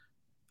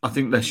I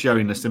think they're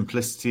showing the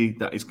simplicity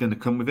that is going to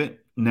come with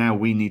it. Now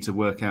we need to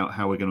work out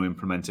how we're going to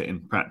implement it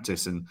in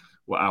practice and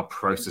what our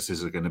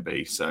processes are going to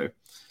be. So,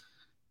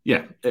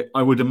 yeah,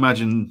 I would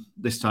imagine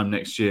this time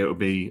next year it will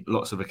be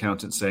lots of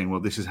accountants saying, well,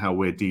 this is how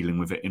we're dealing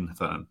with it in the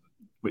firm,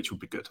 which would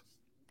be good.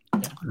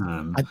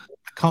 Yeah. I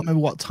can't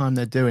remember what time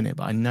they're doing it,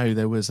 but I know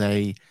there was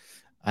a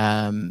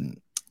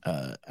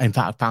in fact,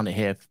 I found it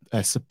here,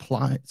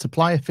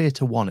 Supplier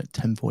Theatre 1 at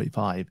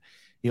 10:45.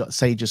 You got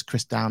Sage's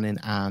Chris Downing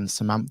and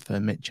Samantha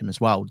Mitchum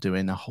as well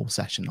doing a whole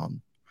session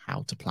on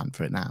how to plan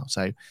for it now.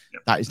 So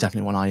that is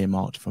definitely one I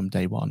earmarked from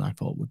day one. I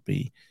thought would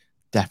be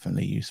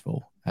definitely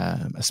useful,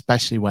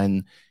 especially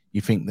when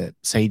you think that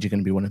Sage are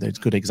going to be one of those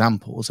good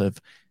examples of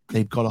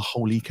they've got a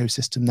whole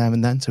ecosystem there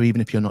and then. So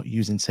even if you're not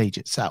using Sage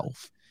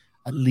itself,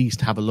 at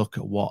least have a look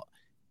at what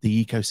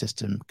the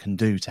ecosystem can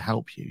do to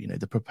help you.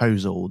 The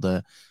proposal,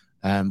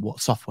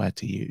 what software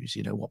to use,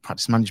 what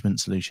practice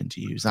management solution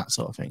to use, that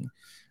sort of thing.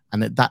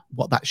 And that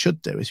what that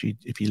should do is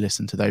if you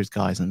listen to those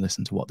guys and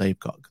listen to what they've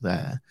got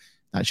there,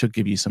 that should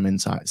give you some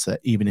insights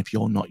that even if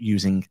you're not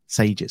using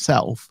Sage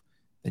itself,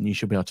 then you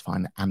should be able to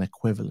find an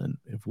equivalent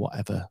of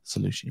whatever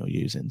solution you're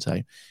using.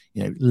 So,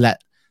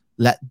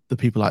 let the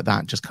people like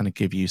that just kind of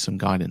give you some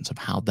guidance of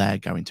how they're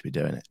going to be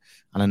doing it.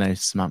 And I know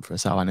Samantha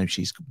herself, I know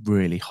she's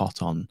really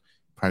hot on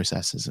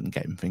processes and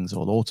getting things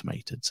all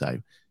automated. So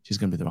she's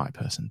going to be the right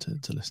person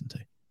to listen to.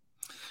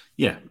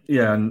 Yeah.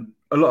 And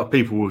a lot of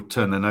people will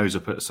turn their nose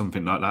up at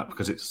something like that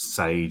because it's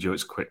Sage or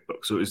it's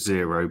QuickBooks or it's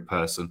Zero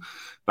Person.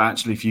 But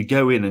actually, if you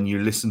go in and you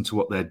listen to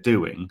what they're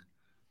doing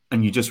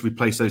and you just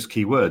replace those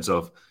keywords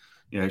of,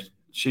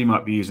 she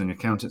might be using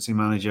Accountancy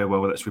Manager.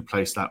 Well, let's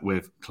replace that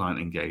with Client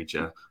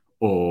Engager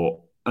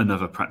or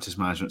another practice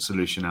management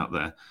solution out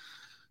there.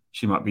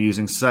 She might be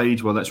using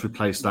Sage. Well, let's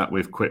replace that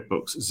with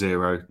QuickBooks,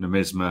 Zero,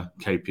 Numisma,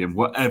 KPM,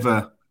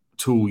 whatever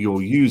tool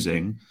you're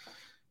using.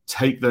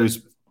 Take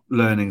those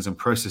learnings and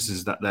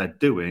processes that they're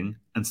doing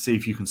and see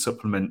if you can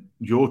supplement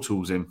your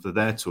tools in for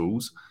their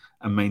tools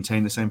and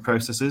maintain the same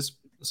processes.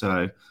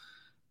 So,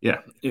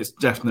 yeah, it's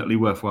definitely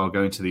worthwhile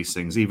going to these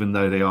things, even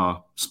though they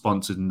are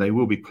sponsored and they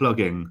will be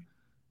plugging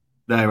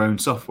their own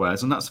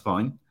softwares, and that's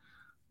fine.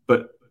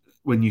 But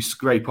when you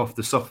scrape off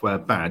the software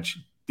badge,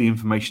 the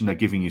information they're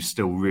giving you is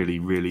still really,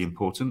 really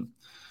important.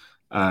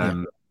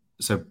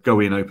 So go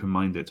in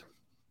open-minded.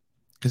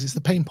 Because it's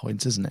the pain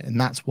points, isn't it? And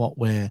that's what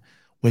we're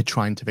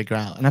trying to figure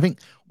out. And I think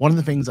one of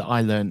the things that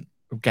I learned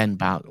again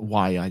about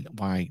why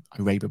I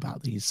rave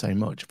about these so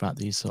much, about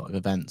these sort of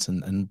events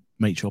and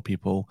make sure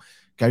people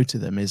go to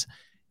them is,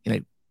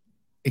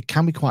 it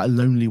can be quite a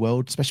lonely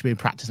world, especially being a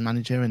practice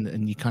manager,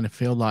 and you kind of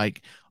feel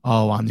like,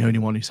 oh, I'm the only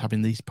one who's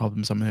having these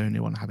problems, I'm the only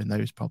one having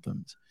those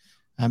problems.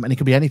 And it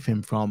could be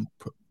anything from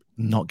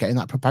not getting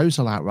that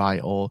proposal out right,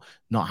 or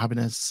not having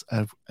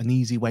an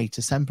easy way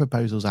to send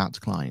proposals out to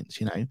clients,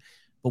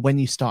 But when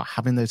you start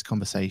having those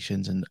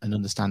conversations and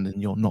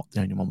understanding you're not the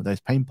only one with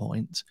those pain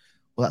points,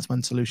 well, that's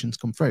when solutions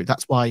come through.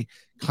 That's why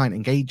Client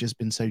Engage has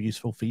been so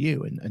useful for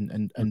you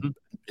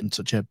and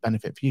such a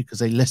benefit for you, because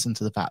they listen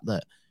to the fact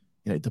that,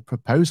 the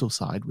proposal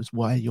side was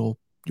where your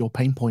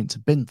pain points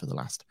have been for the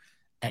last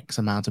X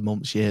amount of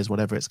months, years,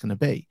 whatever it's going to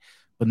be.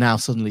 But now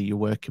suddenly you're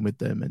working with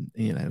them and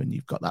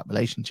you've got that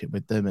relationship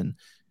with them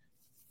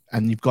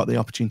and you've got the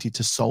opportunity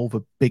to solve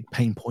a big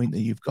pain point that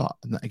you've got.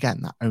 And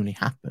again, that only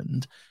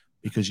happened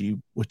because you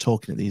were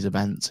talking at these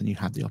events and you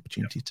had the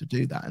opportunity to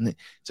do that. And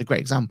it's a great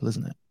example,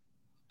 isn't it?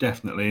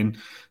 Definitely. And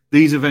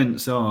these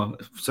events are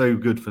so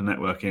good for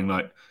networking.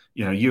 Like,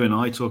 you and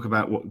I talk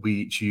about what we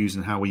each use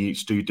and how we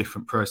each do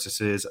different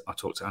processes. I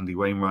talk to Andy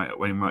Wainwright at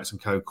Wainwrights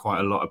 & Co. quite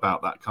a lot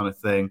about that kind of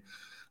thing.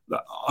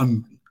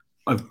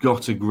 I've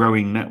got a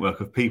growing network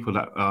of people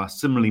that are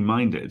similarly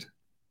minded,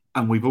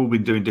 and we've all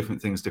been doing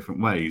different things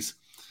different ways.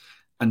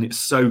 And it's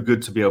so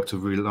good to be able to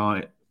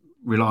rely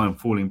on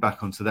falling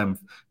back onto them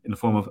in the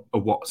form of a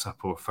WhatsApp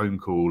or a phone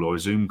call or a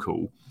Zoom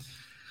call.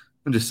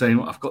 I'm just saying,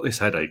 I've got this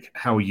headache.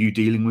 How are you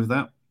dealing with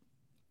that?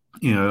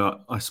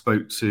 I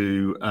spoke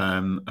to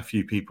a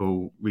few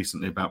people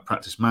recently about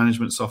practice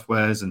management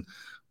softwares and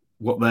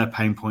what their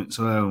pain points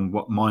were and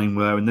what mine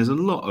were. And there's a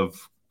lot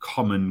of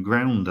common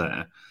ground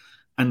there.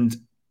 And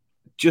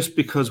just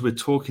because we're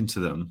talking to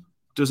them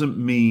doesn't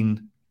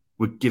mean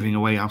we're giving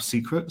away our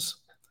secrets.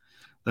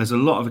 There's a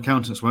lot of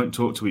accountants who won't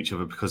talk to each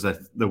other because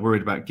they're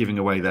worried about giving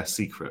away their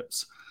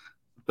secrets.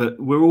 But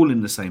we're all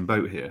in the same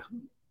boat here.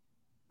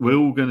 We're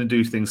all going to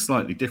do things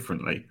slightly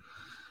differently.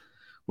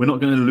 We're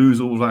not going to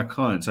lose all of our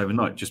clients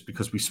overnight just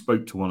because we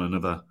spoke to one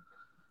another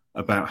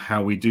about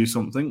how we do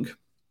something.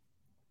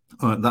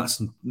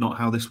 That's not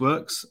how this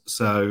works.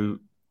 So,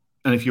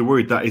 and if you're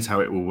worried that is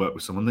how it will work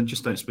with someone, then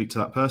just don't speak to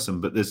that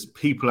person. But there's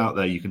people out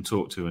there you can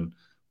talk to and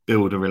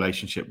build a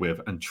relationship with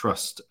and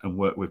trust and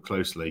work with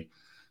closely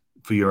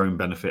for your own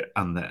benefit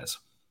and theirs.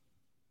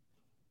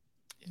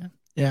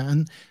 Yeah,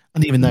 and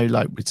even though,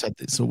 like we said,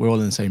 we're all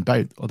in the same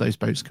boat, or those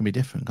boats can be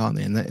different, can't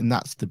they? And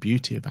that's the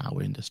beauty of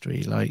our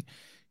industry. Like,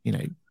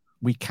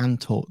 we can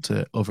talk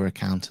to other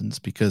accountants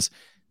because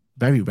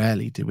very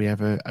rarely do we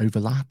ever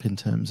overlap in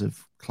terms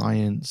of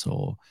clients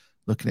or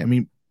looking at. I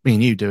mean, me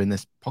and you doing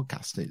this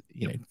podcast,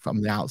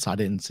 from the outside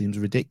in seems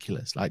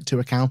ridiculous. Like two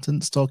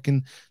accountants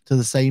talking to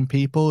the same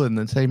people and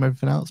the same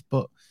everything else,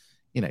 but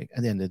at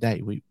the end of the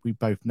day, we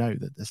both know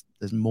that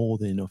there's more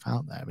than enough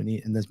out there,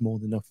 and there's more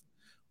than enough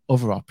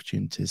other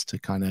opportunities to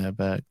kind of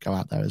go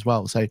out there as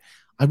well. So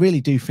I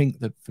really do think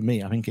that for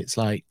me, I think it's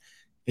like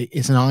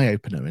it's an eye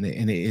opener, and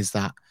it is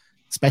that,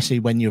 especially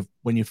when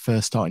you're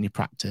first starting your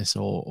practice,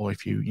 or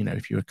if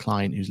if you're a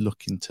client who's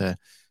looking to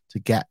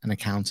get an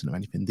accountant or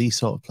anything, these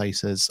sort of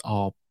places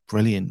are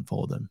brilliant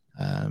for them,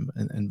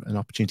 and an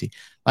opportunity.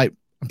 Like,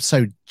 I'm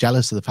so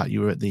jealous of the fact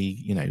you were at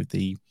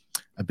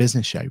a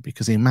business show,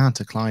 because the amount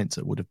of clients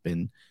that would have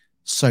been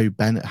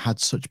had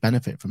such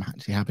benefit from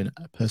actually having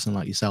a person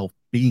like yourself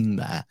being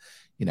there,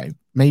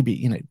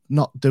 maybe,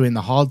 not doing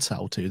the hard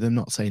sell to them,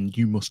 not saying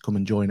you must come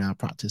and join our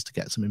practice to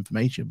get some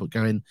information, but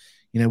going,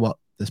 what,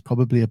 there's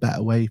probably a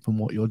better way from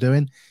what you're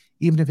doing,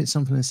 even if it's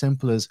something as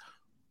simple as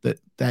that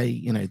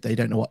they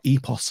don't know what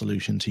EPOS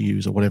solution to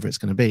use or whatever it's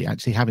going to be.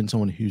 Actually having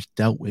someone who's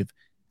dealt with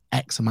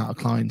X amount of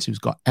clients, who's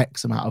got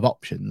X amount of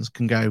options,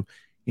 can go,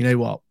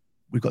 what,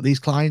 we've got these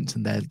clients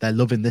and they're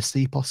loving this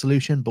EPOS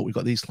solution, but we've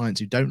got these clients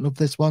who don't love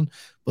this one.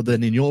 But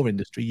then in your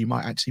industry, you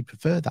might actually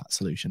prefer that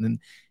solution. And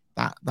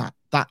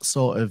that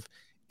sort of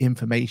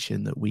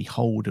information that we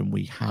hold and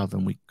we have,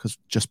 and because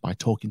just by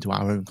talking to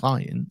our own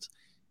clients,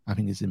 I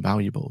think is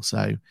invaluable.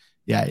 So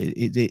yeah,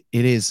 it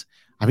is.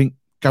 I think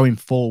going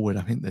forward,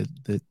 I think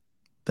that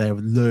they're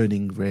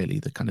learning really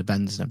the kind of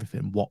vendors and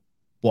everything,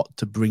 what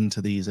to bring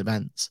to these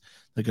events.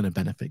 They're going to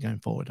benefit going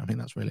forward. I think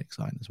that's really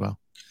exciting as well.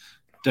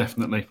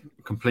 Definitely,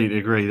 completely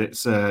agree.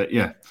 It's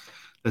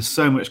there's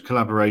so much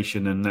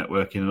collaboration and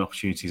networking and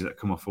opportunities that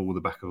come off all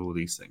the back of all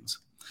these things.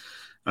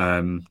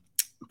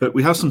 But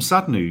we have some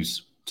sad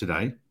news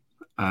today,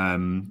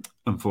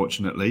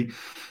 unfortunately.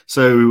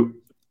 So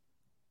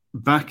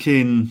back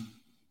in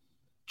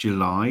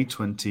July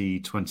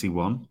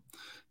 2021,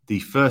 the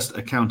first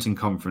accounting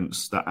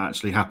conference that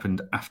actually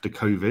happened after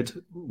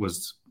COVID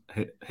was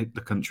hit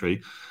the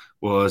country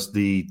was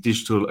the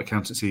Digital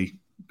Accountancy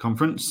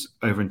Conference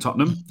over in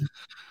Tottenham,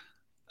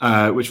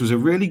 which was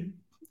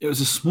it was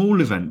a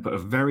small event, but a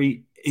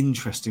very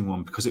interesting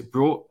one because it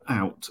brought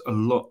out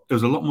it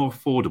was a lot more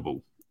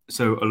affordable.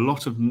 So a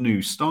lot of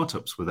new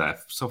startups were there,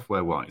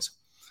 software-wise.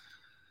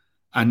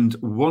 And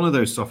one of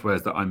those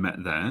softwares that I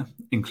met there,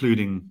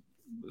 including,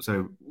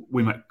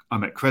 I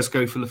met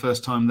Cresco for the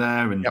first time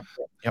there, and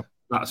Yep.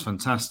 that's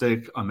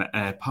fantastic. I met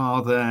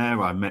AirPar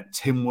there, I met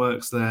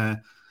Timworks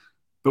there,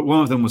 but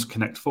one of them was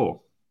Connect4,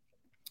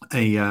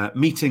 a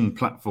meeting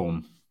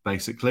platform.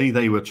 Basically,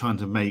 they were trying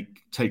to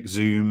take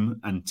Zoom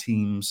and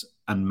Teams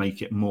and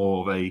make it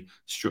more of a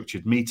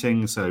structured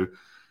meeting. So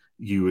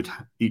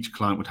each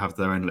client would have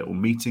their own little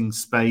meeting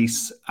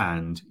space,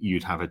 and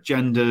you'd have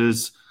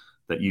agendas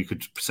that you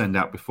could send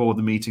out before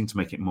the meeting to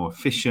make it more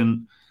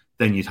efficient.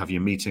 Then you'd have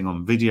your meeting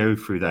on video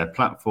through their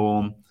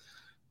platform,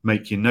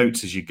 make your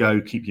notes as you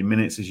go, keep your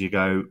minutes as you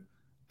go,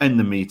 end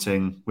the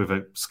meeting with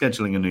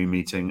scheduling a new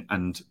meeting,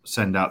 and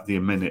send out the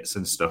minutes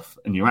and stuff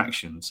and your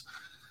actions.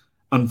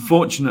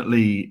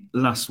 Unfortunately,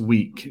 last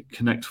week,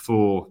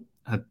 Connect4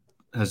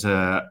 has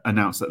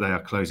announced that they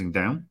are closing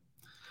down.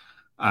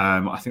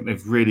 I think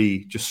they've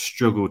really just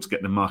struggled to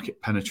get the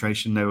market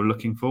penetration they were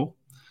looking for.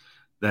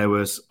 There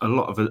was a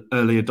lot of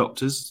early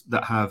adopters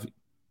that have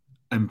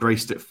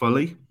embraced it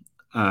fully.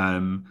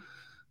 They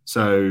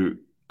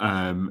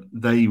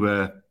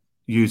were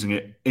using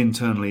it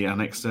internally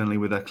and externally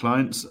with their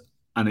clients,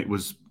 and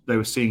they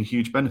were seeing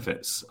huge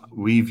benefits.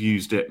 We've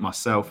used it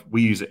myself.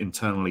 We use it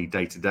internally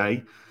day to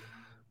day.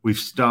 We've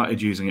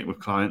started using it with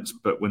clients,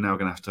 but we're now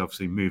going to have to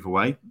obviously move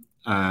away.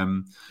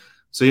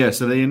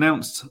 So they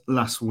announced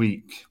last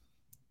week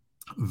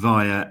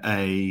via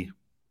a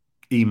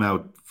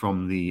email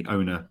from the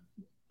owner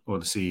or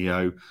the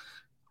CEO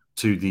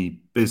to the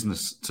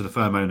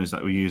firm owners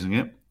that were using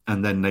it.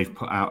 And then they've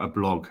put out a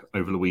blog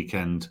over the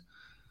weekend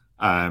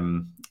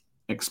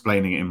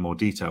explaining it in more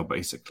detail,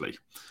 basically.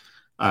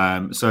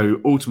 So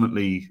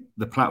ultimately,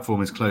 the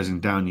platform is closing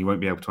down. You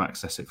won't be able to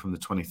access it from the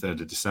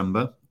 23rd of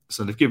December.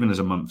 So they've given us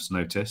a month's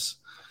notice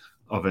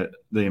of it,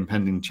 the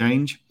impending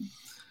change.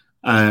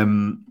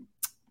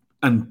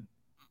 And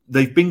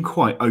they've been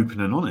quite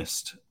open and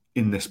honest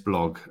in this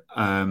blog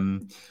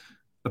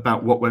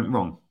about what went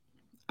wrong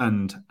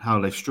and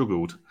how they've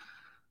struggled.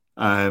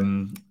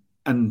 And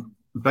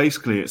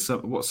basically,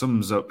 what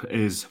sums up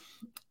is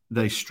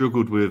they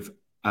struggled with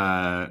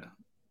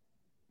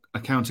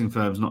accounting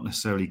firms not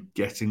necessarily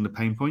getting the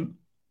pain point.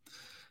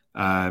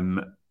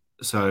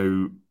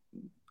 So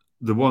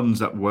the ones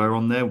that were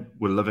on there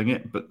were loving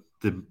it, but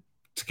to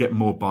get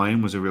more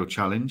buy-in was a real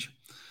challenge.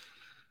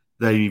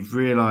 They've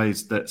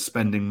realized that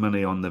spending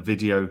money on the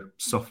video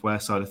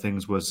software side of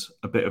things was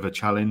a bit of a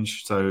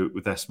challenge. So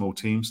with their small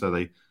team, so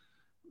they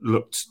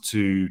looked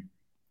to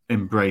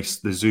embrace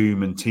the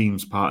Zoom and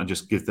Teams part and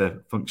just give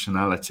the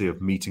functionality of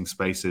meeting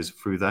spaces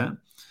through there.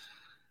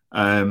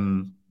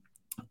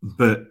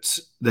 But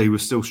they were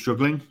still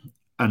struggling.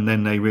 And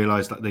then they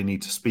realized that they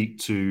need to speak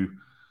to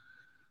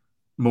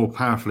more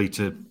powerfully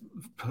to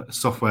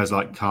softwares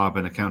like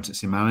Carbon,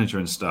 Accountancy Manager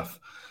and stuff.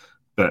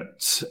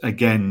 But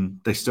again,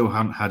 they still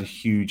haven't had a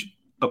huge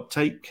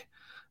uptake.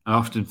 I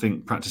often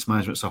think practice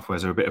management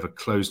softwares are a bit of a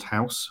closed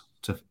house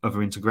to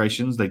other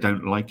integrations. They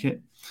don't like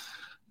it.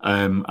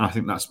 And I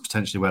think that's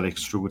potentially where they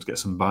struggle to get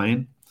some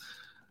buy-in.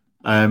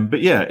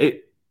 But yeah,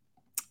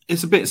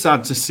 it's a bit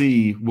sad to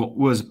see what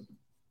was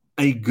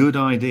a good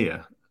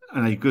idea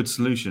and a good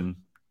solution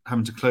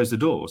having to close the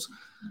doors.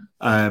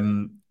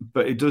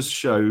 But it does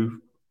show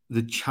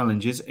the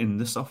challenges in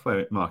the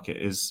software market.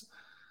 Is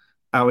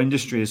our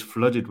industry is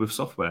flooded with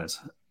softwares.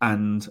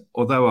 And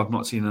although I've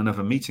not seen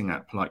another meeting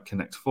app like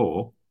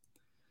Connect4,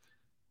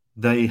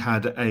 they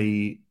had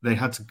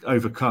to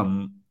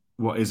overcome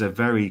what is a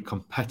very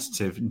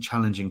competitive and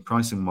challenging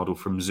pricing model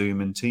from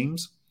Zoom and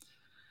Teams.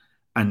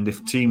 And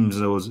if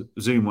Teams or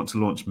Zoom want to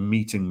launch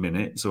meeting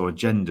minutes or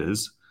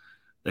agendas,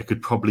 they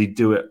could probably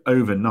do it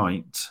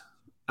overnight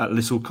at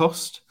little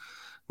cost.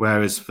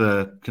 Whereas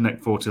for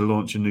Connect4 to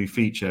launch a new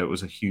feature, it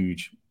was a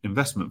huge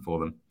investment for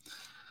them.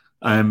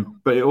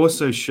 But it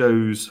also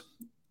shows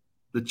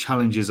the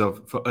challenges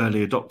for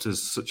early adopters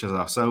such as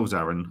ourselves,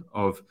 Aaron,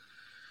 of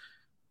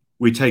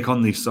we take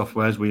on these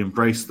softwares, we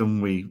embrace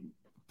them, we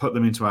put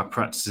them into our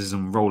practices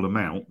and roll them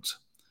out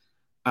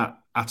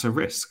at a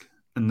risk.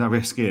 And the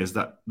risk is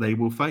that they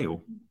will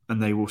fail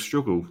and they will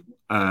struggle.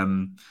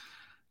 And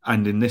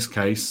in this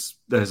case,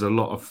 there's a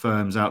lot of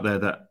firms out there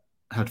that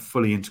had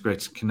fully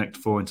integrated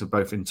Connect4 into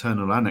both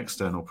internal and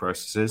external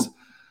processes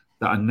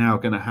that are now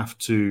going to have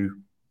to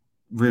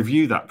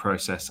review that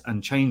process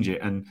and change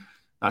it. And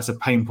that's a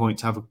pain point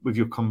to have with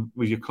your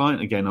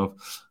client again of,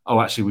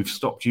 oh, actually, we've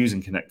stopped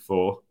using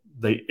Connect4.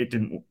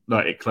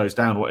 It closed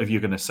down. Whatever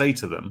you're going to say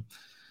to them,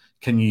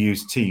 can you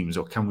use Teams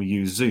or can we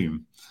use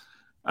Zoom?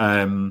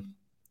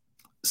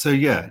 So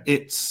yeah,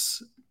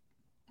 it's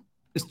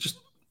just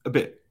a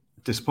bit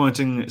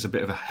disappointing. It's a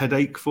bit of a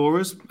headache for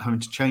us having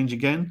to change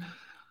again.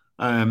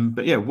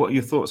 But yeah, what are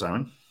your thoughts,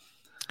 Aaron?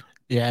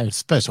 Yeah,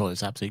 first of all,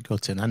 it's absolutely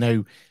gutting. I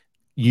know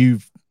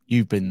you've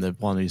been the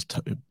one who's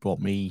brought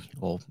me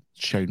or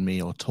showed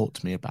me or talked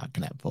to me about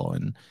Connect4,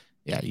 and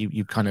yeah,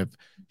 you kind of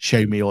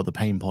showed me all the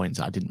pain points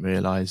that I didn't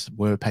realize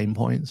were pain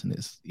points, and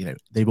it's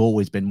they've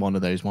always been one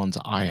of those ones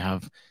that I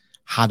have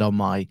had on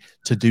my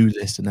to-do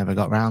list and never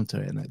got around to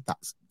it. And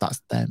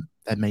that's their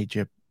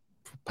major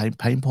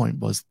pain point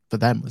was for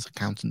them was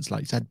accountants,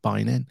 like you said,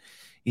 buying in.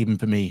 Even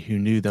for me, who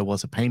knew there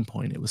was a pain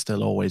point, it was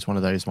still always one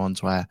of those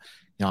ones where,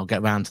 you know, I'll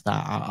get around to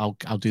that.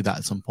 I'll do that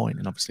at some point.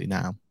 And obviously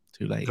now,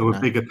 too late. There were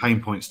bigger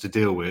pain points to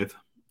deal with.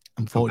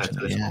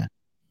 Unfortunately,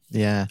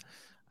 yeah.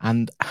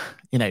 And,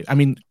 you know, I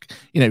mean,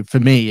 you know, for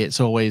me,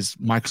 it's always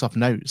Microsoft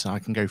Notes. I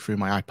can go through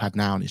my iPad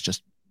now and it's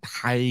just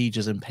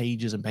pages and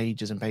pages and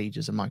pages and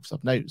pages of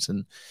Microsoft Notes.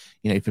 And,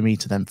 you know, for me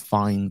to then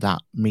find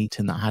that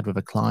meeting that I had with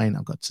a client,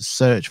 I've got to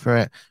search for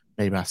it.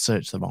 Maybe I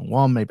searched the wrong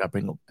one. Maybe I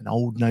bring up an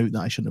old note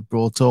that I shouldn't have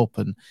brought up.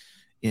 And,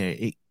 you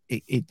know,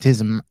 it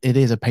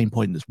is a pain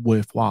point that's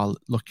worthwhile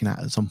looking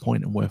at some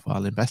point and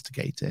worthwhile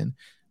investigating.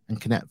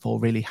 And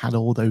Connect4 really had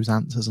all those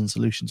answers and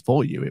solutions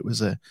for you. It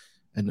was a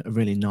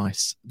really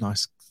nice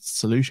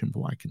solution for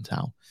what I can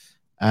tell.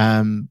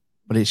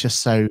 But it's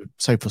just so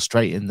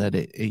frustrating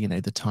that you know,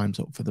 the time's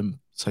up for them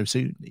so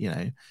soon. You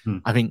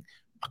know, I think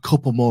a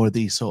couple more of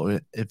these sort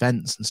of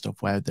events and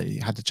stuff where they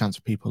had the chance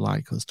for people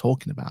like us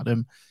talking about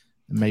them,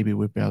 and maybe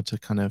we'd be able to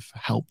kind of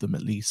help them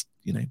at least,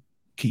 you know,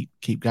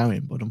 keep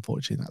going. But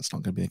unfortunately, that's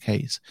not going to be the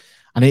case.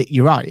 And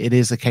you're right, it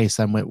is the case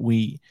then where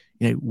we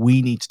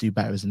need to do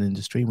better as an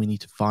industry. We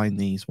need to find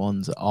these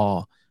ones that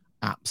are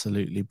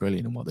absolutely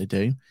brilliant in what they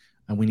do,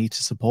 and we need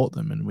to support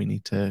them, and we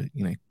need to,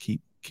 you know,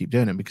 keep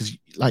doing it, because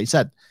like you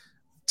said,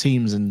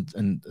 Teams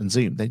and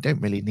Zoom, they don't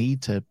really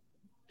need to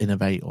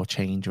innovate or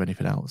change or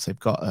anything else. They've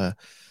got a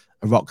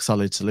rock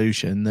solid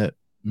solution that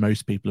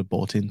most people have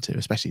bought into,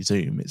 especially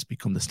Zoom. It's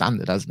become the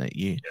standard, hasn't it?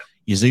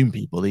 You Zoom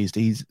people these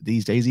days,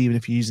 even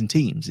if you're using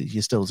Teams,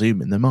 you're still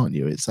Zooming them, aren't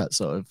you? It's that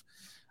sort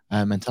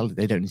of mentality.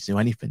 They don't need to do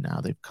anything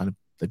now.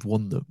 They've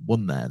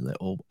won their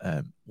little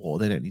war.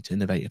 They don't need to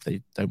innovate if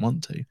they don't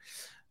want to.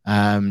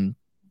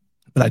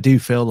 But I do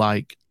feel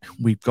like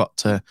we've got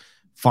to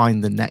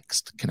find the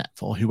next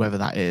Connect4, whoever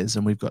that is,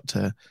 and we've got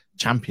to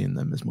champion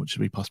them as much as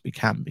we possibly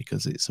can,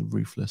 because it's a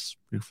ruthless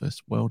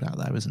world out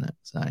there, isn't it?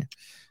 So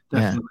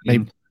definitely.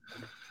 Yeah,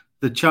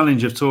 the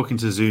challenge of talking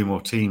to Zoom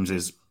or Teams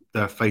is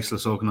they're a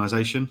faceless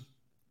organization.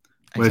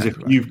 Whereas if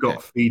you've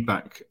got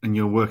feedback and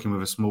you're working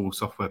with a small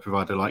software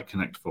provider like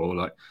Connect4,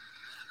 like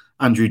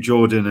Andrew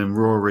Jordan and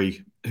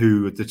Rory,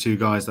 who are the two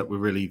guys that were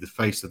really the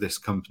face of this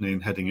company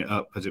and heading it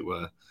up, as it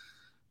were,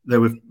 they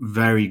were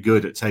very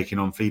good at taking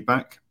on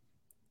feedback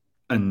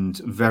and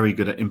very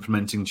good at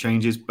implementing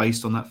changes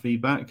based on that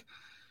feedback.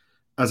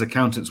 As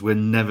accountants, we're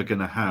never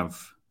going to have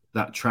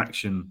that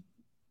traction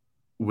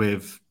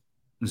with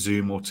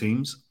Zoom or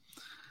Teams.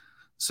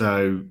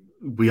 So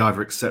we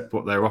either accept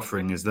what they're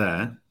offering is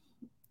there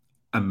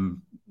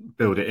and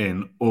build it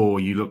in, or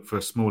you look for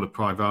a smaller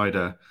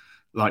provider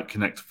like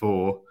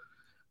Connect4.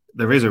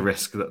 There is a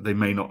risk that they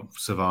may not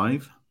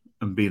survive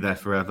and be there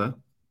forever,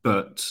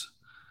 but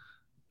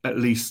at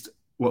least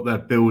what they're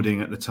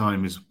building at the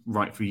time is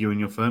right for you and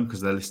your firm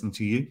because they're listening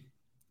to you.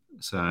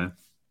 So,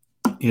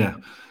 yeah,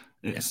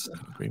 it's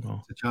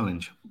a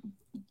challenge.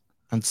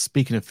 And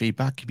speaking of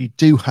feedback, if you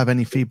do have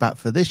any feedback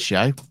for this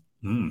show,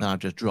 then I've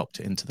just dropped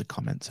it into the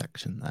comment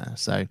section there.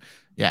 So,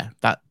 yeah,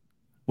 that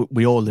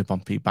we all live on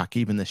feedback,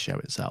 even this show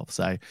itself.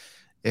 So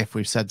if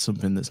we've said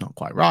something that's not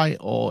quite right,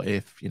 or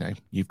if, you know,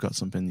 you've got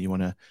something you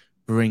want to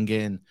bring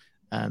in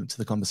to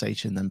the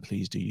conversation, then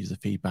please do use the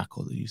feedback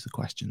or use the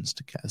questions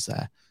to get us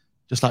there.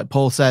 Just like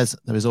Paul says,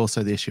 there is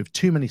also the issue of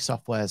too many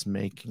softwares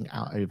making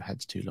our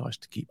overheads too large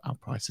to keep our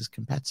prices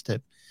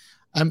competitive.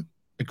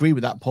 Agree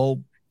with that,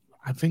 Paul.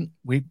 I think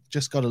we've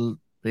just got to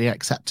be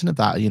accepting of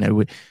that. You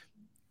know,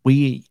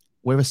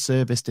 we're a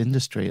serviced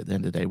industry at the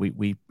end of the day.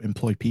 We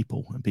employ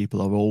people, and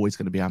people are always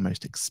going to be our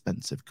most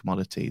expensive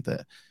commodity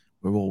that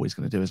we're always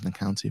going to do as an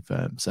accounting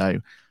firm. So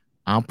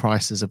our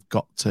prices have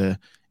got to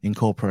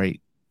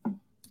incorporate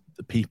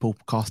the people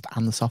cost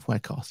and the software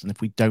cost. And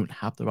if we don't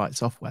have the right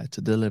software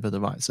to deliver the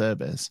right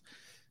service,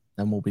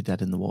 then we'll be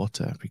dead in the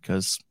water,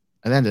 because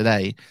at the end of the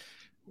day,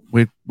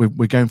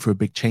 we're going through a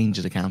big change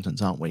as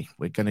accountants, aren't we?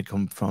 We're going to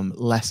come from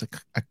less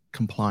a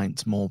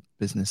compliance, more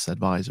business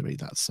advisory.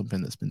 That's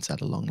something that's been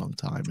said a long, long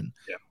time, and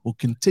will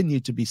continue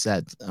to be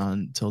said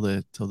until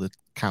the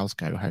cows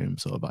go home,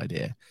 sort of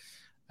idea.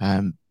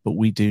 But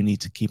we do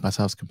need to keep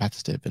ourselves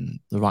competitive, and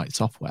the right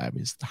software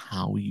is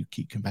how you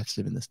keep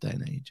competitive in this day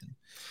and age. And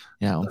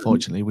yeah,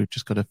 unfortunately, we've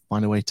just got to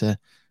find a way to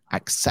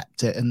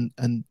accept it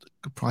and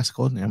price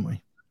accordingly, haven't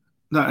we?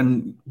 No,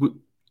 and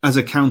as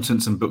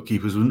accountants and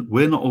bookkeepers,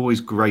 we're not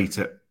always great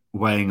at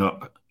weighing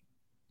up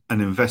an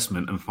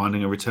investment and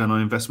finding a return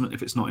on investment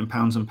if it's not in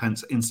pounds and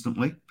pence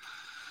instantly.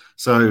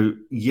 So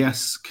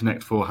yes,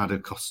 Connect4 had a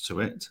cost to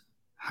it.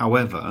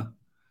 However,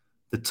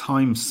 the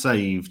time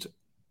saved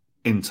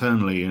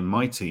internally in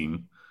my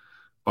team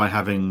by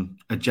having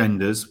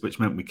agendas, which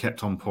meant we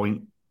kept on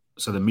point,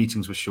 so the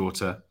meetings were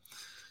shorter,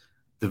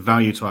 the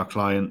value to our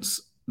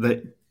clients,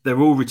 they're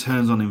all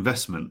returns on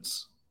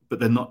investments, but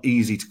they're not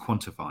easy to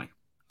quantify.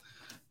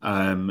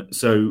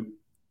 So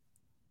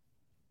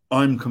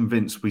I'm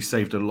convinced we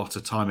saved a lot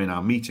of time in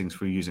our meetings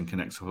through using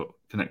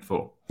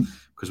Connect4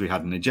 because we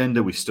had an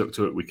agenda, we stuck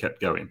to it, we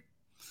kept going.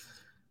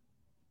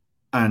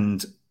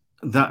 And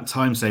that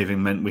time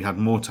saving meant we had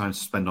more time to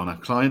spend on our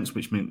clients,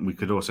 which meant we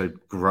could also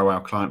grow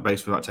our client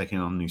base without taking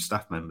on new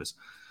staff members.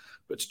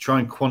 But to try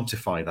and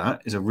quantify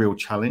that is a real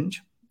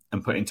challenge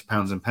and put into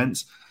pounds and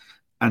pence.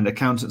 And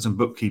accountants and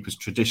bookkeepers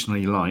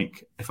traditionally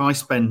like, if I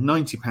spend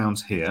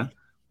 £90 here,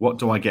 what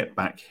do I get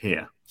back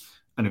here?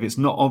 And if it's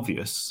not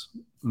obvious,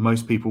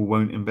 most people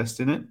won't invest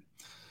in it.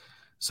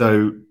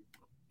 So,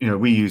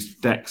 we use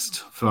Dext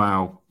for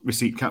our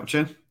receipt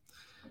capture.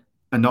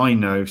 And I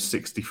know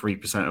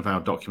 63% of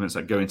our documents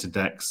that go into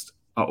Dext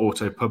are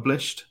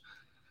auto-published.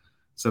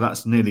 So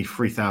that's nearly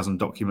 3,000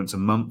 documents a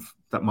month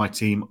that my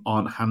team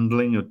aren't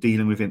handling or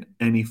dealing with in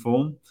any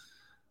form.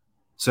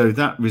 So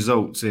that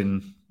results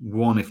in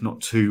one, if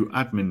not two,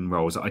 admin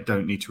roles that I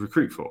don't need to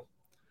recruit for.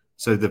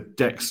 So the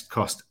Dext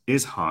cost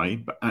is high,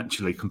 but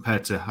actually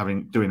compared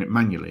to doing it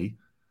manually,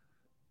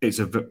 it's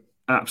an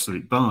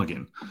absolute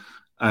bargain.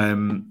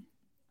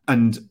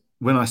 And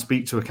when I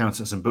speak to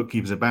accountants and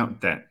bookkeepers about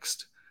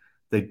Dext,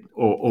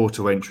 or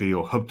auto entry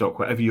or HubDoc,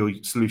 whatever your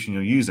solution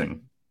you're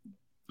using,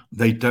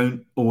 they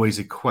don't always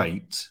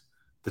equate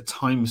the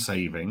time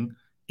saving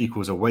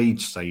equals a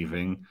wage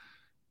saving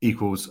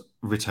equals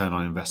return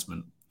on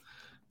investment.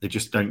 They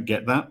just don't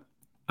get that.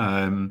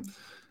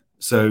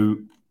 So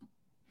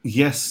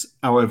yes,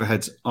 our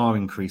overheads are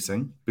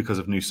increasing because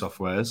of new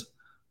softwares,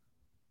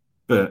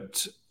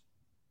 but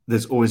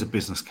there's always a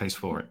business case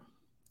for it.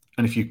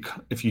 And if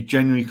you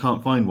genuinely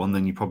can't find one,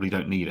 then you probably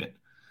don't need it.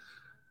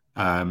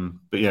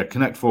 But yeah,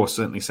 Connect 4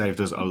 certainly saved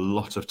us a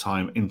lot of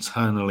time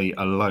internally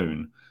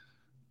alone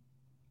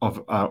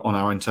on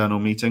our internal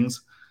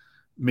meetings.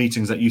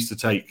 Meetings that used to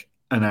take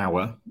an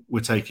hour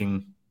were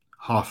taking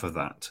half of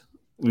that.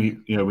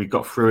 We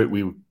got through it.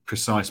 We were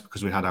precise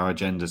because we had our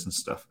agendas and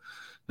stuff.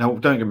 Now,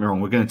 don't get me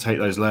wrong, we're going to take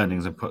those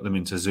learnings and put them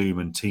into Zoom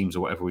and Teams or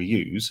whatever we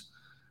use,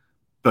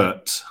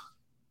 but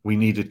we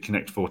needed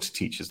Connect 4 to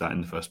teach us that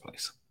in the first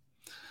place.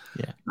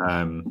 Yeah.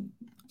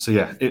 So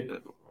yeah,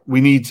 we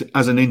need,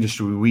 as an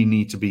industry, we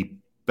need to be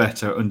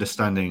better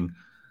understanding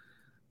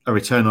a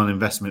return on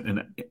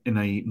investment in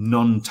a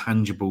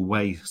non-tangible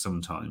way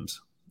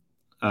sometimes,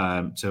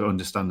 to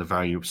understand the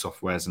value of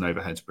softwares and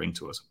overheads bring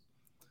to us.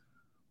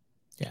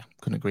 Yeah,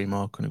 couldn't agree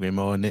more.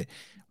 And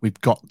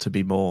we've got to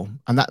be more.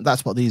 And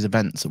that's what these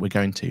events that we're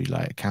going to,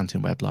 like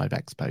Accounting Web Live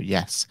Expo,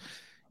 yes,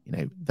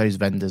 those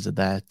vendors are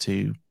there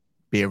to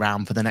be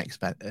around for the next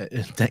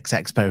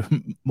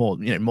expo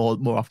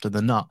more often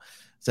than not.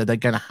 So they're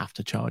going to have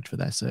to charge for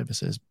their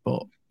services.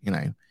 But,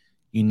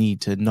 you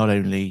need to not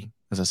only,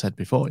 as I said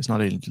before, it's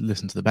not only to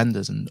listen to the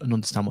vendors and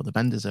understand what the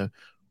vendors are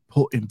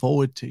putting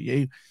forward to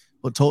you,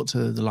 but talk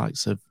to the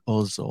likes of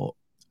us or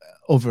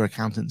other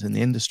accountants in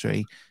the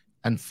industry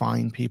and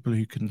find people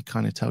who can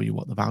kind of tell you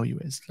what the value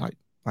is. Like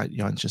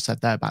Johann just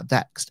said there about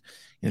Dext.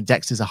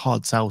 Dext is a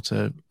hard sell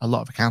to a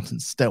lot of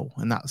accountants still.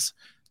 And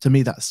to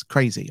me, that's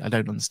crazy. I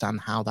don't understand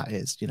how that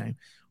is,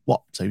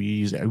 so you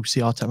use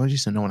OCR technology,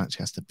 so no one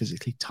actually has to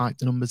physically type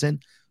the numbers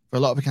in. For a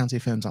lot of accounting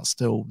firms, that's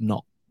still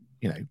not,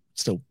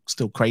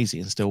 still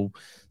crazy and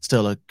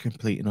still a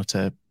complete and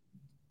utter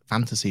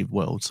fantasy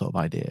world sort of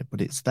idea,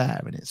 but it's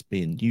there and it's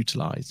being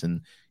utilized,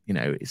 and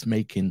it's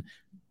making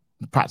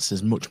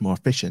practices much more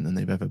efficient than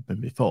they've ever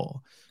been before.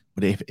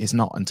 But if it's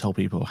not until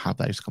people have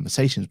those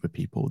conversations with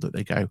people that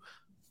they go,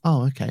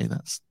 oh, okay,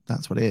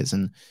 that's what it is.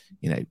 And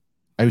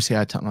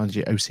OCR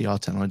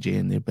technology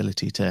and the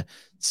ability to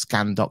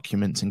scan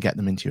documents and get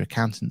them into your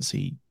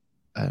accountancy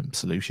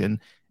solution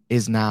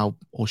is now,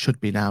 or should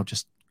be now,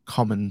 just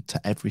common to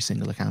every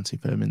single accounting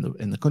firm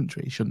in the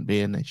country. It shouldn't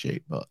be an issue,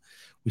 but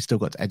we still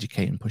got to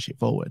educate and push it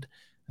forward.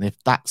 And if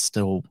that's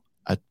still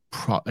a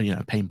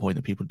pain point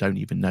that people don't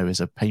even know is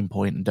a pain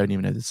point and don't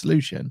even know the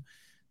solution,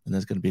 then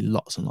there's going to be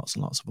lots and lots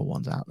and lots of other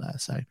ones out there.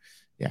 So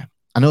yeah.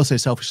 And also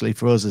selfishly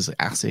for us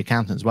as the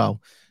accountant as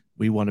well,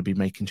 we want to be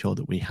making sure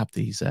that we have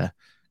these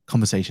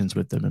conversations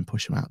with them and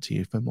push them out to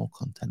you for more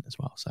content as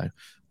well. So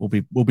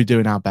we'll be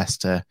doing our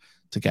best to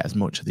get as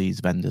much of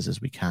these vendors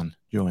as we can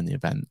during the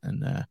event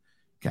and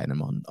getting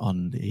them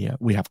on the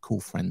We Have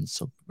Cool Friends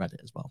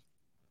subreddit as well.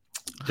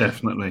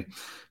 Definitely.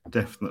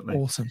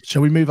 Awesome.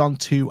 Shall we move on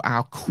to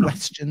our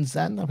questions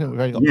then? I think we've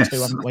already got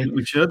two, haven't we? I think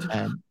we should.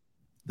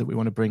 That we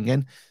want to bring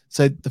in.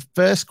 So the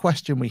first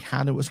question we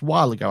had, it was a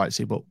while ago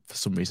actually, but for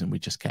some reason we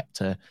just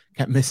kept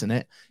missing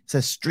it. It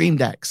says, Stream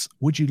Decks,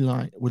 would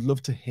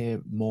love to hear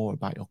more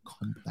about your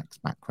complex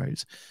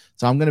macros.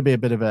 So I'm going to be a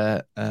bit of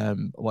a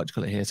what do you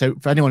call it here? So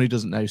for anyone who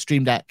doesn't know,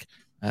 Stream Deck,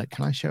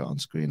 can I show it on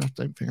screen? I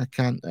don't think I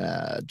can.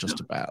 Just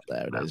about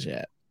there it is.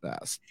 Yeah,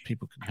 that's,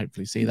 people can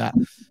hopefully see that.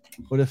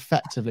 But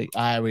effectively,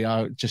 there we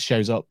are. It just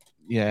shows up.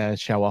 Yeah,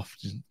 show off.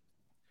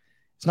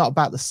 It's not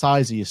about the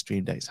size of your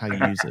Stream Deck, it's how you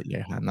use it,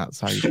 Johann. That's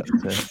how you got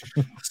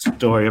to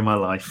story of my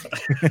life.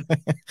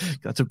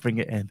 Got to bring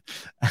it in.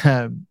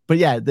 But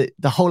yeah,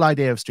 the whole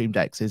idea of Stream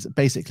Decks is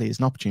basically it's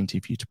an opportunity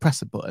for you to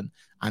press a button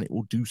and it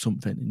will do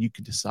something, and you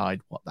can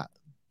decide what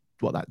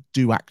that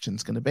do action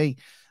is going to be,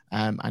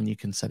 and you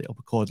can set it up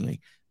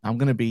accordingly. Now, I'm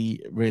going to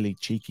be really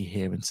cheeky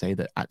here and say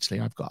that actually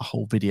I've got a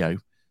whole video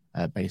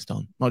based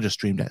on not just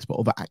Stream Decks but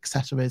other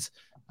accessories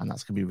and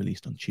that's going to be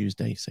released on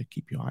Tuesday. So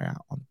keep your eye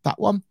out on that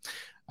one.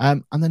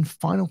 And then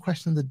final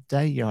question of the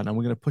day, Jan, and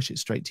we're going to push it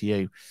straight to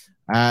you.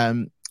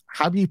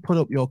 Have you put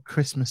up your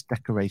Christmas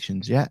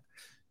decorations yet?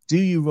 Do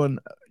you run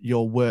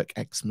your work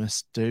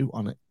Xmas do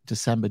on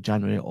December,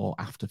 January, or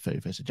after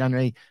 31st of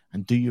January?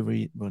 And do you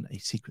run a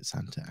Secret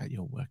Santa at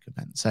your work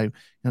event? So,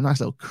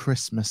 nice little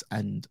Christmas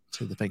end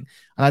to the thing.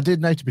 And I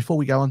did notice before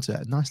we go on to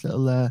it, a nice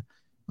little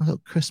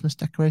Christmas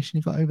decoration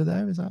you got over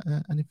there. Is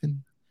that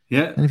anything?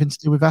 Yeah. Anything to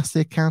do with Ask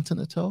the Accountant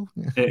at all?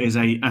 It is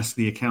a Ask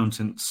the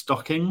Accountant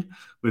stocking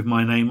with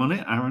my name on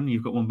it. Aaron,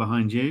 you've got one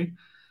behind you.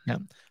 Yeah.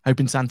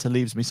 Hoping Santa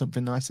leaves me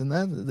something nice in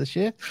there this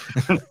year.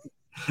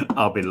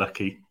 I'll be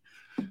lucky.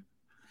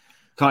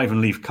 Can't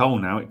even leave coal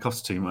now. It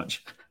costs too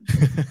much.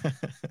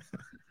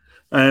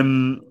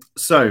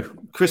 So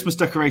Christmas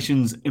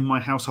decorations in my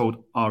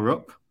household are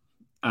up.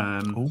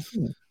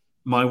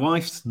 My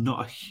wife's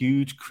not a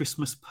huge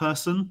Christmas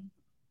person.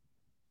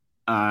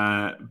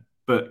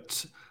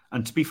 But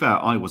to be fair,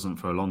 I wasn't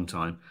for a long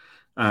time.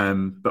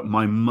 But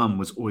my mum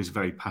was always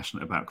very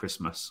passionate about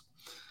Christmas.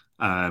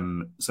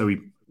 So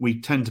we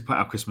tend to put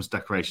our Christmas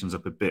decorations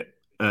up a bit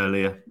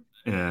earlier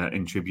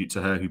in tribute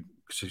to her, who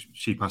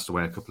she passed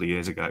away a couple of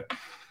years ago.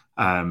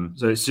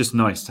 So it's just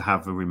nice to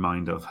have a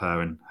reminder of her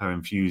and her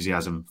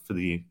enthusiasm for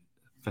the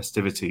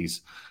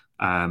festivities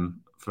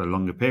for a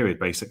longer period,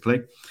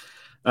 basically.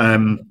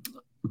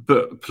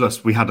 But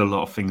plus, we had a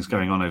lot of things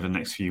going on over the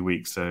next few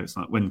weeks. So it's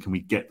like, when can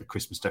we get the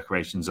Christmas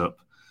decorations up?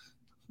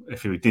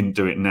 If we didn't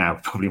do it now,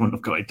 probably wouldn't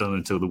have got it done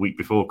until the week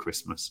before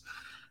Christmas.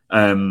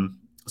 So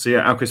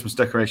yeah, our Christmas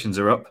decorations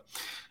are up.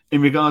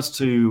 In regards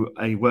to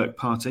a work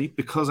party,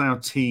 because our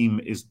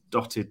team is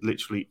dotted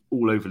literally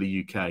all over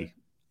the UK,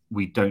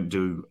 we don't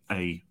do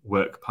a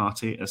work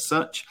party as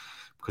such,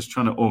 because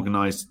trying to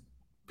organise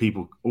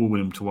people all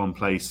into one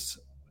place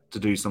to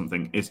do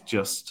something is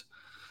just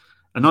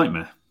a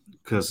nightmare,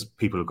 because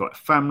people have got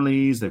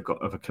families, they've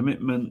got other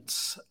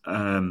commitments.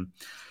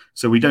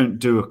 So we don't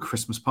do a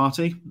Christmas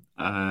party.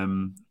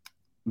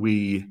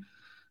 We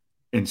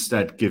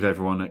instead give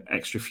everyone an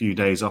extra few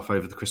days off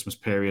over the Christmas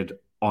period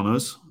on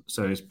us.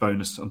 So it's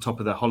bonus on top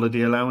of their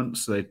holiday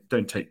allowance. So they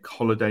don't take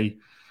holiday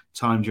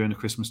time during the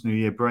Christmas New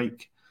Year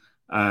break,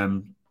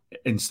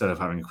 instead of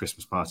having a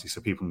Christmas party,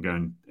 so people can go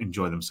and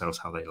enjoy themselves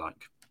how they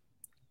like.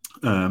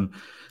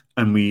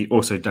 And we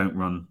also don't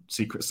run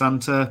Secret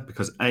Santa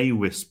because A,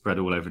 we're spread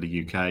all over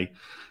the UK,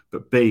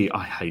 but B,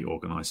 I hate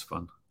organised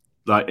fun.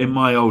 Like in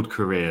my old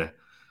career,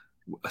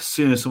 as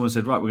soon as someone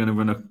said, right, we're going to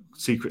run a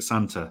Secret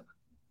Santa,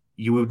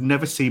 you would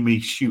never see me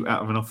shoot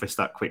out of an office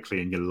that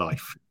quickly in your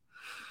life.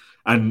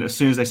 And as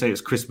soon as they say it's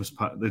Christmas,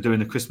 they're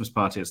doing a Christmas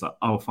party, it's like,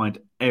 I'll find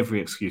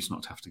every excuse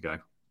not to have to go.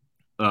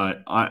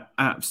 I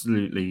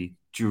absolutely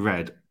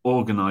dread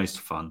organised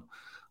fun.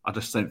 I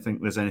just don't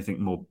think there's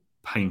anything more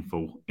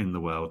painful in the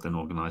world than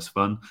organised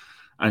fun.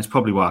 And it's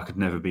probably why I could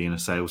never be in a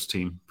sales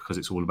team, because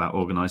it's all about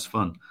organised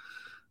fun.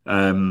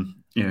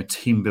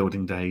 Team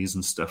building days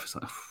and stuff. It's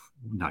like,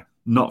 no,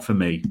 not for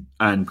me.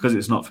 And because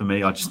it's not for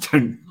me, I just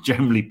don't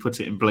generally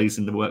put it in place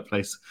in the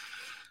workplace.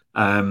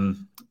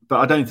 But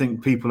I don't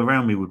think people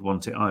around me would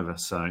want it either.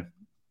 So,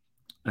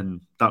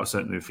 and that was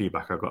certainly the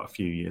feedback I got a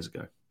few years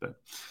ago. But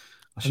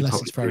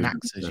unless it's throwing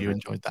axes, you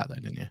enjoyed that though,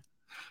 didn't you?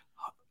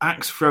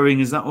 Axe throwing,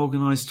 is that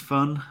organised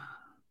fun?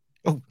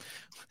 Oh,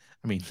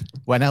 I mean,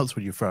 when else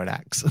would you throw an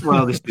axe?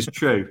 Well, this is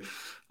true.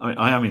 I mean,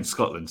 I am in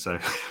Scotland, so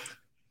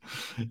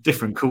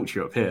different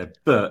culture up here.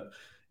 But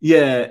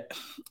yeah,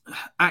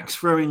 axe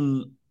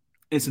throwing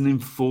is an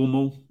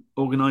informal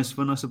organised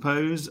fun, I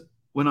suppose.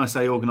 When I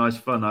say organised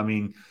fun, I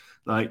mean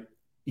like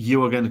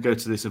you are going to go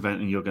to this event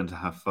and you're going to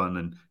have fun,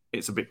 and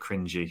it's a bit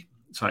cringy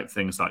type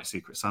things like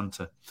Secret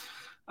Santa.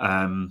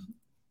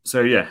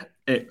 So yeah,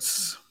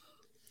 it's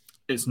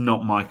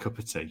not my cup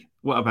of tea.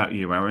 What about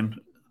you, Aaron?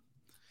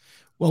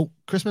 Well,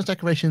 Christmas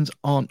decorations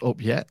aren't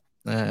up yet.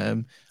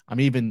 I'm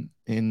even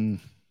in,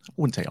 I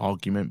wouldn't say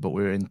argument, but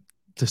we're in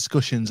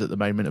discussions at the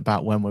moment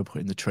about when we're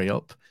putting the tree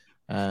up.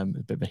 A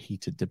bit of a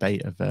heated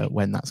debate of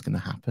when that's going to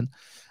happen.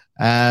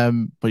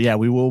 But yeah,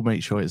 we will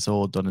make sure it's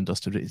all done and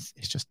dusted. It's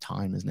just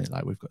time, isn't it?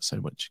 Like we've got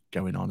so much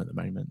going on at the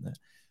moment that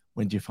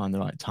when do you find the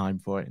right time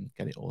for it and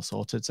get it all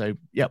sorted? So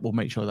yeah, we'll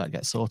make sure that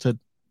gets sorted.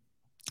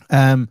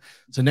 So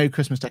no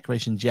Christmas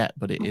decorations yet,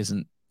 but it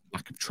isn't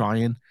lack of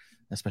trying,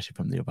 especially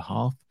from the other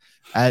half.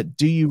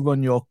 Do you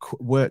run your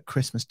work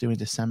Christmas do in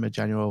December,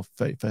 January, or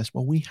 31st?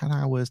 Well, we had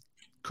ours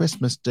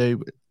Christmas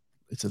do.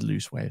 It's a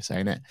loose way of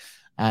saying it.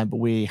 But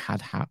we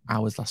had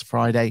ours last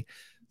Friday.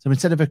 So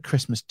instead of a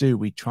Christmas do,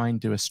 we try and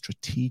do a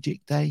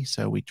strategic day.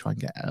 So we try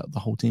and get the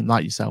whole team,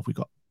 like yourself, we've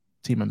got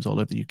team members all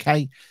over the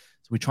UK.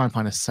 So we try and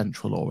find a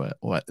central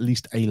or at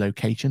least a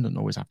location. Doesn't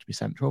always have to be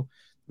central.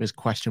 There's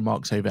question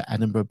marks over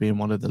Edinburgh being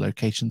one of the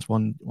locations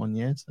one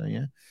year. So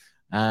yeah.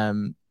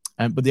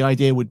 But the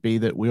idea would be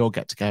that we all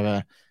get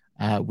together.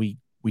 We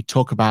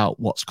talk about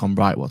what's gone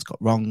right, what's got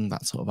wrong,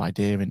 that sort of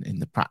idea in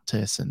the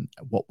practice, and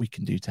what we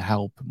can do to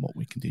help and what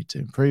we can do to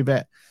improve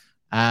it.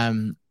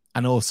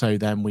 And also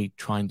then we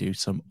try and do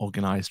some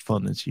organised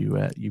fun, as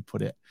you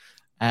put it.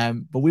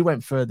 But we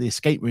went for the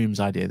escape rooms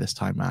idea this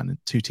time around. And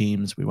 2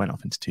 teams, we went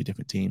off into 2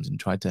 different teams and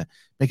tried to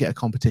make it a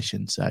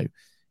competition. So,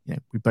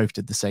 we both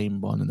did the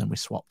same one and then we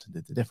swapped and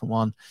did the different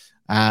one.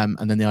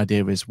 And then the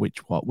idea is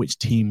which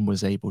team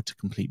was able to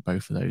complete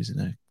both of those in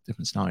a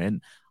different scenario.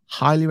 And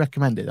highly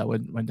recommend it. That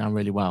went down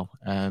really well.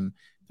 There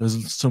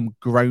was some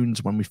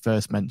groans when we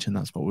first mentioned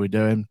that's what we were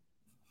doing.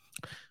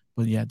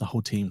 But yeah, the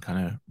whole team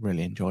kind of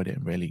really enjoyed it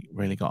and really,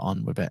 really got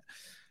on with it.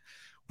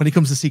 When it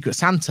comes to Secret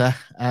Santa,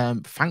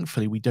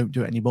 thankfully we don't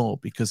do it anymore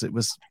because it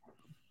was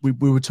we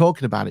were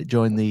talking about it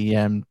during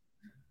the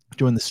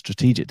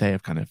strategic day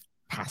of kind of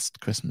past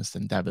Christmas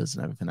endeavors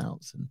and everything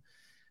else,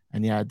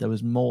 and yeah, there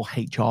was more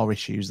HR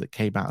issues that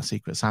came out of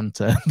Secret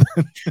Santa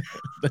than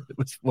it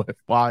was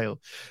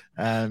worthwhile.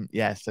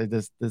 So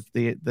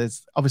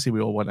there's obviously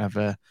we all want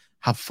to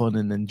have fun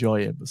and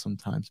enjoy it, but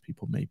sometimes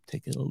people may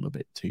take it a little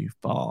bit too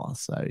far.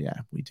 So yeah,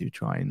 we do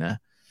try and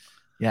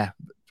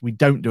we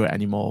don't do it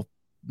anymore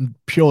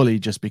purely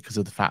just because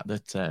of the fact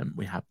that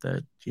we have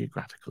the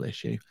geographical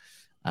issue.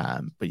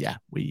 But yeah,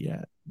 we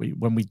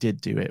when we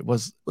did do it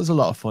was a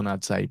lot of fun,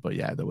 I'd say. But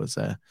yeah, there was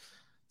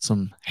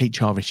some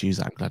HR issues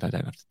that I'm glad I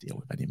don't have to deal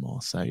with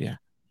anymore. So yeah,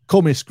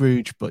 call me a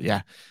Scrooge, but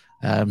yeah,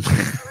 I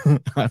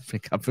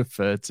think I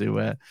prefer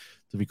to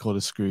be called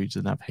a Scrooge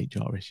than have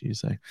HR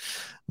issues. So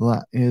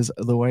that is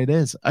the way it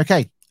is.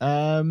 Okay,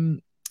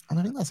 and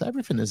I think that's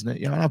everything, isn't it?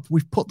 Yeah,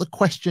 we've put the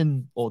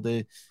question or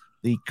the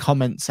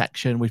comment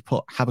section. We've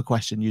put have a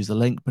question, use the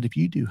link. But if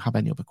you do have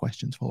any other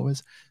questions for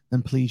us,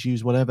 then please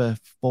use whatever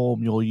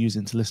form you're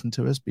using to listen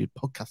to us, be a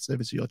podcast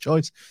service of your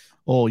choice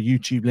or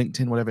YouTube,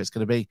 LinkedIn, whatever it's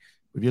going to be.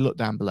 If you look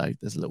down below,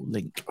 there's a little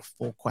link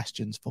for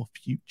questions for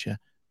future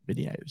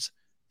videos.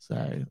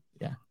 So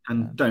yeah.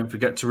 And don't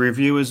forget to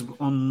review us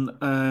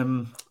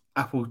on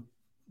Apple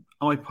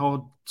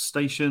iPod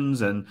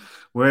stations and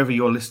wherever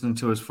you're listening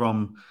to us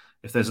from.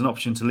 If there's an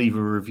option to leave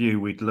a review,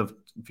 we'd love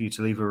for you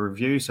to leave a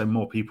review so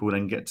more people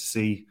then get to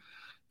see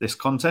this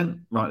content,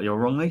 rightly or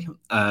wrongly.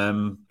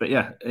 But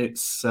yeah,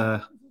 it's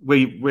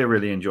we're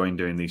really enjoying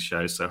doing these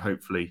shows, so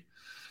hopefully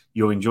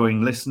you're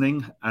enjoying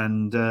listening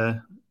and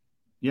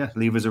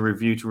leave us a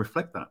review to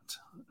reflect that,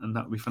 and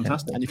that would be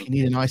fantastic. Yeah. And if you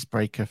need an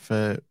icebreaker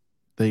for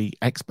the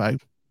expo,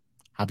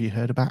 have you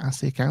heard about Ask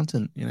the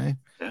Accountant?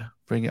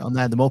 Bring it on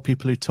there. The more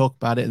people who talk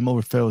about it, the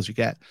more referrals you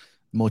get,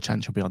 the more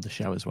chance you'll be on the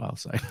show as well.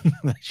 So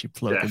that's your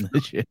plug in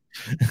this year.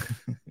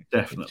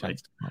 Definitely.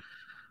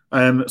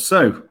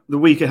 So the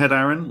week ahead,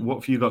 Aaron, what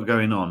have you got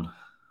going on?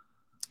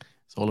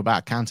 It's all about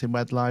Accounting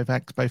Web Live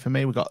Expo for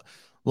me. We've got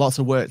lots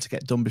of work to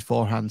get done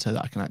beforehand so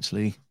that I can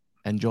actually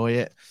enjoy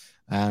it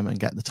and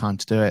get the time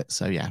to do it.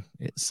 So yeah,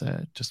 it's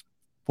just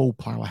full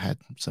plow ahead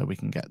so we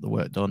can get the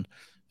work done,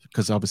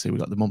 because obviously we've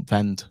got the month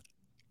end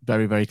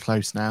very, very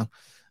close now.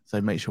 So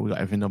make sure we got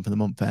everything done for the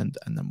month end,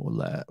 and then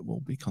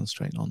we'll be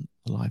concentrating on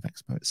the live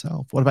expo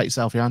itself. What about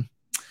yourself, Jan?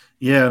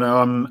 Yeah,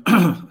 no,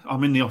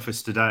 I'm in the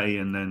office today,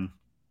 and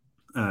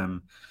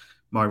then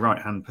my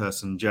right hand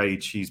person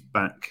Jade, she's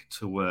back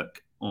to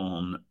work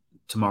on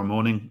tomorrow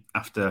morning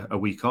after a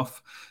week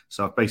off.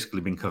 So I've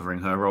basically been covering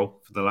her role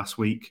for the last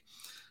week.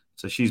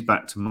 So she's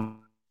back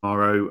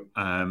tomorrow.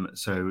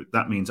 So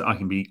that means I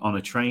can be on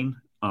a train.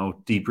 I'll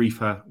debrief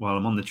her while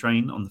I'm on the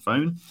train on the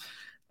phone.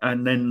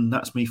 And then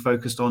that's me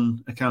focused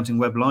on Accounting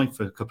Web Live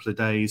for a couple of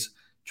days,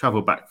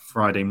 travel back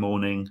Friday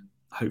morning,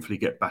 hopefully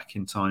get back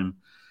in time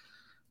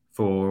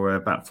for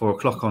about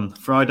 4:00 on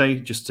Friday,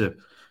 just to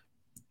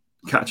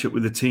catch up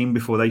with the team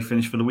before they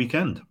finish for the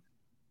weekend.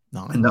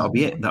 Nice. And that'll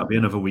be it. That'll be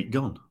another week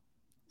gone.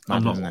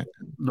 I'm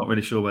not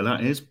really sure where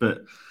that is,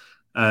 but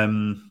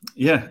and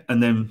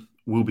then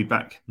we'll be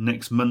back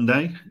next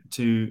Monday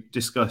to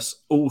discuss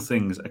all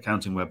things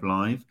Accounting Web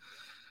Live.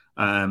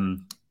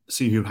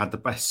 See who had the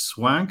best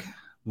swag.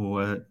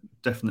 We'll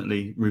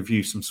definitely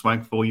review some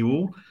swag for you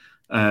all,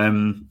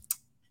 and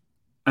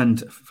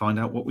find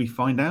out what we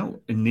find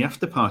out in the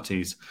after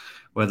parties,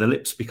 where the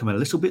lips become a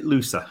little bit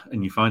looser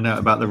and you find out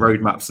about the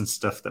roadmaps and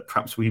stuff that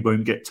perhaps we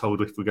won't get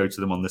told if we go to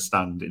them on the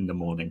stand in the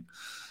morning.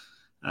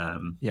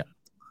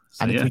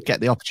 If we get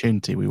the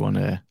opportunity, we want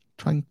to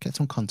try and get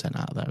some content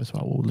out of there as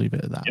well. We'll leave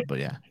it at that. Yep. But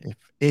yeah,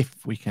 if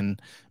we can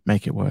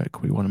make it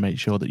work, we want to make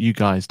sure that you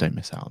guys don't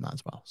miss out on that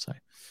as well. So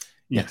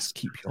yes,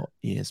 keep your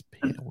ears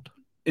peeled.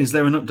 Is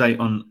there an update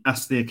on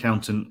Ask the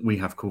Accountant, We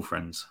Have Cool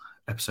Friends,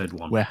 episode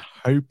 1? We're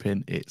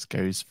hoping it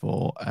goes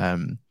for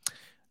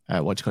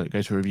it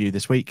goes for review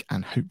this week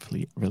and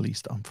hopefully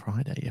released on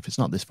Friday. If it's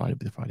not this Friday, it'll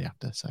be the Friday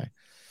after. So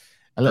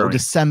a little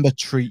December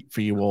treat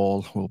for you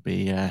all will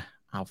be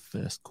our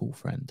first cool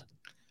friend.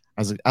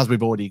 As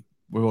we've already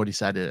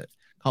said it.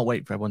 Can't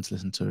wait for everyone to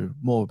listen to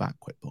more about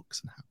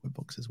QuickBooks and how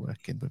QuickBooks is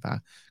working with our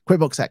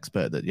QuickBooks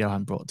expert that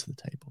Johan brought to the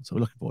table. So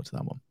we're looking forward to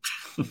that one.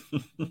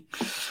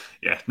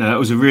 That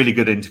was a really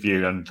good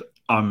interview, and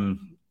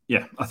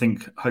I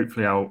think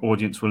hopefully our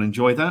audience will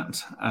enjoy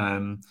that.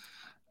 And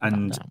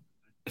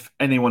if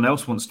anyone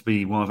else wants to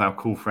be one of our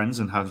cool friends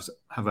and have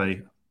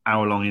a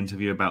hour-long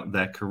interview about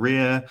their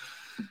career,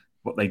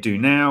 what they do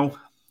now,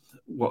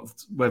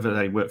 whether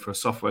they work for a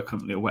software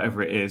company or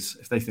whatever it is,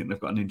 if they think they've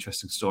got an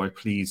interesting story,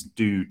 please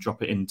do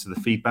drop it into the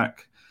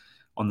feedback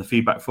on the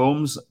feedback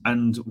forms,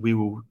 and we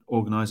will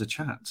organise a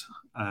chat.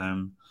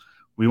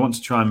 We want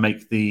to try and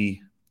make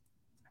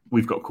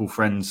We've Got Cool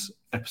Friends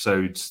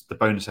episodes, the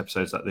bonus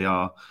episodes that they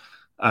are,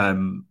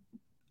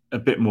 a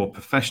bit more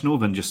professional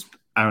than just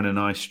Aaron and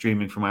I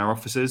streaming from our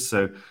offices.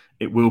 So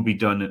it will be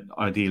done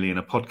ideally in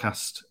a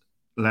podcast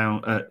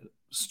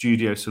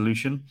studio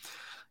solution.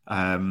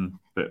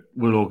 But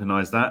we'll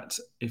organise that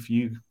if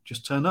you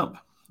just turn up.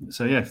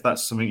 So yeah, if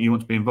that's something you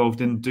want to be involved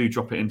in, do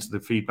drop it into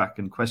the feedback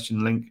and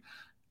question link,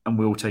 and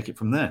we'll take it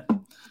from there.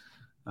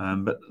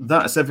 But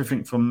that's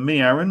everything from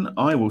me, Aaron.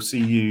 I will see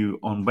you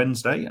on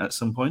Wednesday at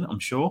some point, I'm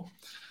sure.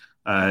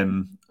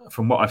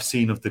 From what I've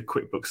seen of the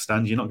QuickBooks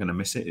stand, you're not going to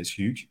miss it. It's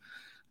huge.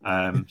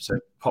 So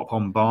pop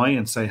on by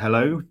and say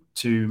hello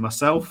to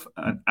myself.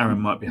 And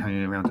Aaron might be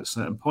hanging around at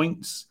certain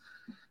points,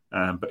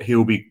 but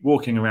he'll be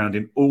walking around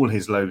in all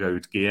his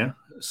logoed gear.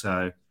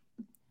 So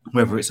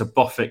whether it's a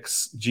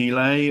Bofix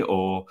gilet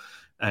or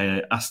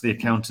Ask the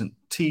Accountant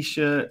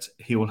T-shirt,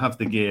 he will have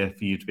the gear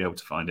for you to be able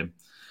to find him.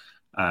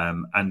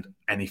 And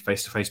any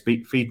face-to-face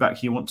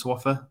feedback you want to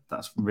offer,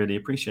 that's really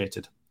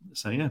appreciated.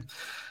 So yeah.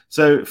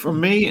 So from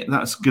me,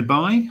 that's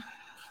goodbye.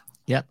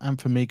 Yep, and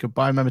from me,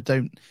 goodbye.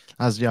 Remember,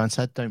 as Johan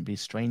said, don't be a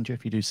stranger.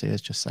 If you do see us,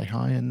 just say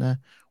hi, and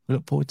we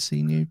look forward to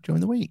seeing you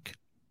during the week.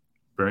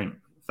 Brilliant.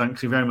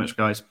 Thank you very much,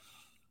 guys.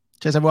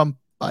 Cheers, everyone.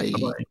 Bye.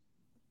 Bye-bye.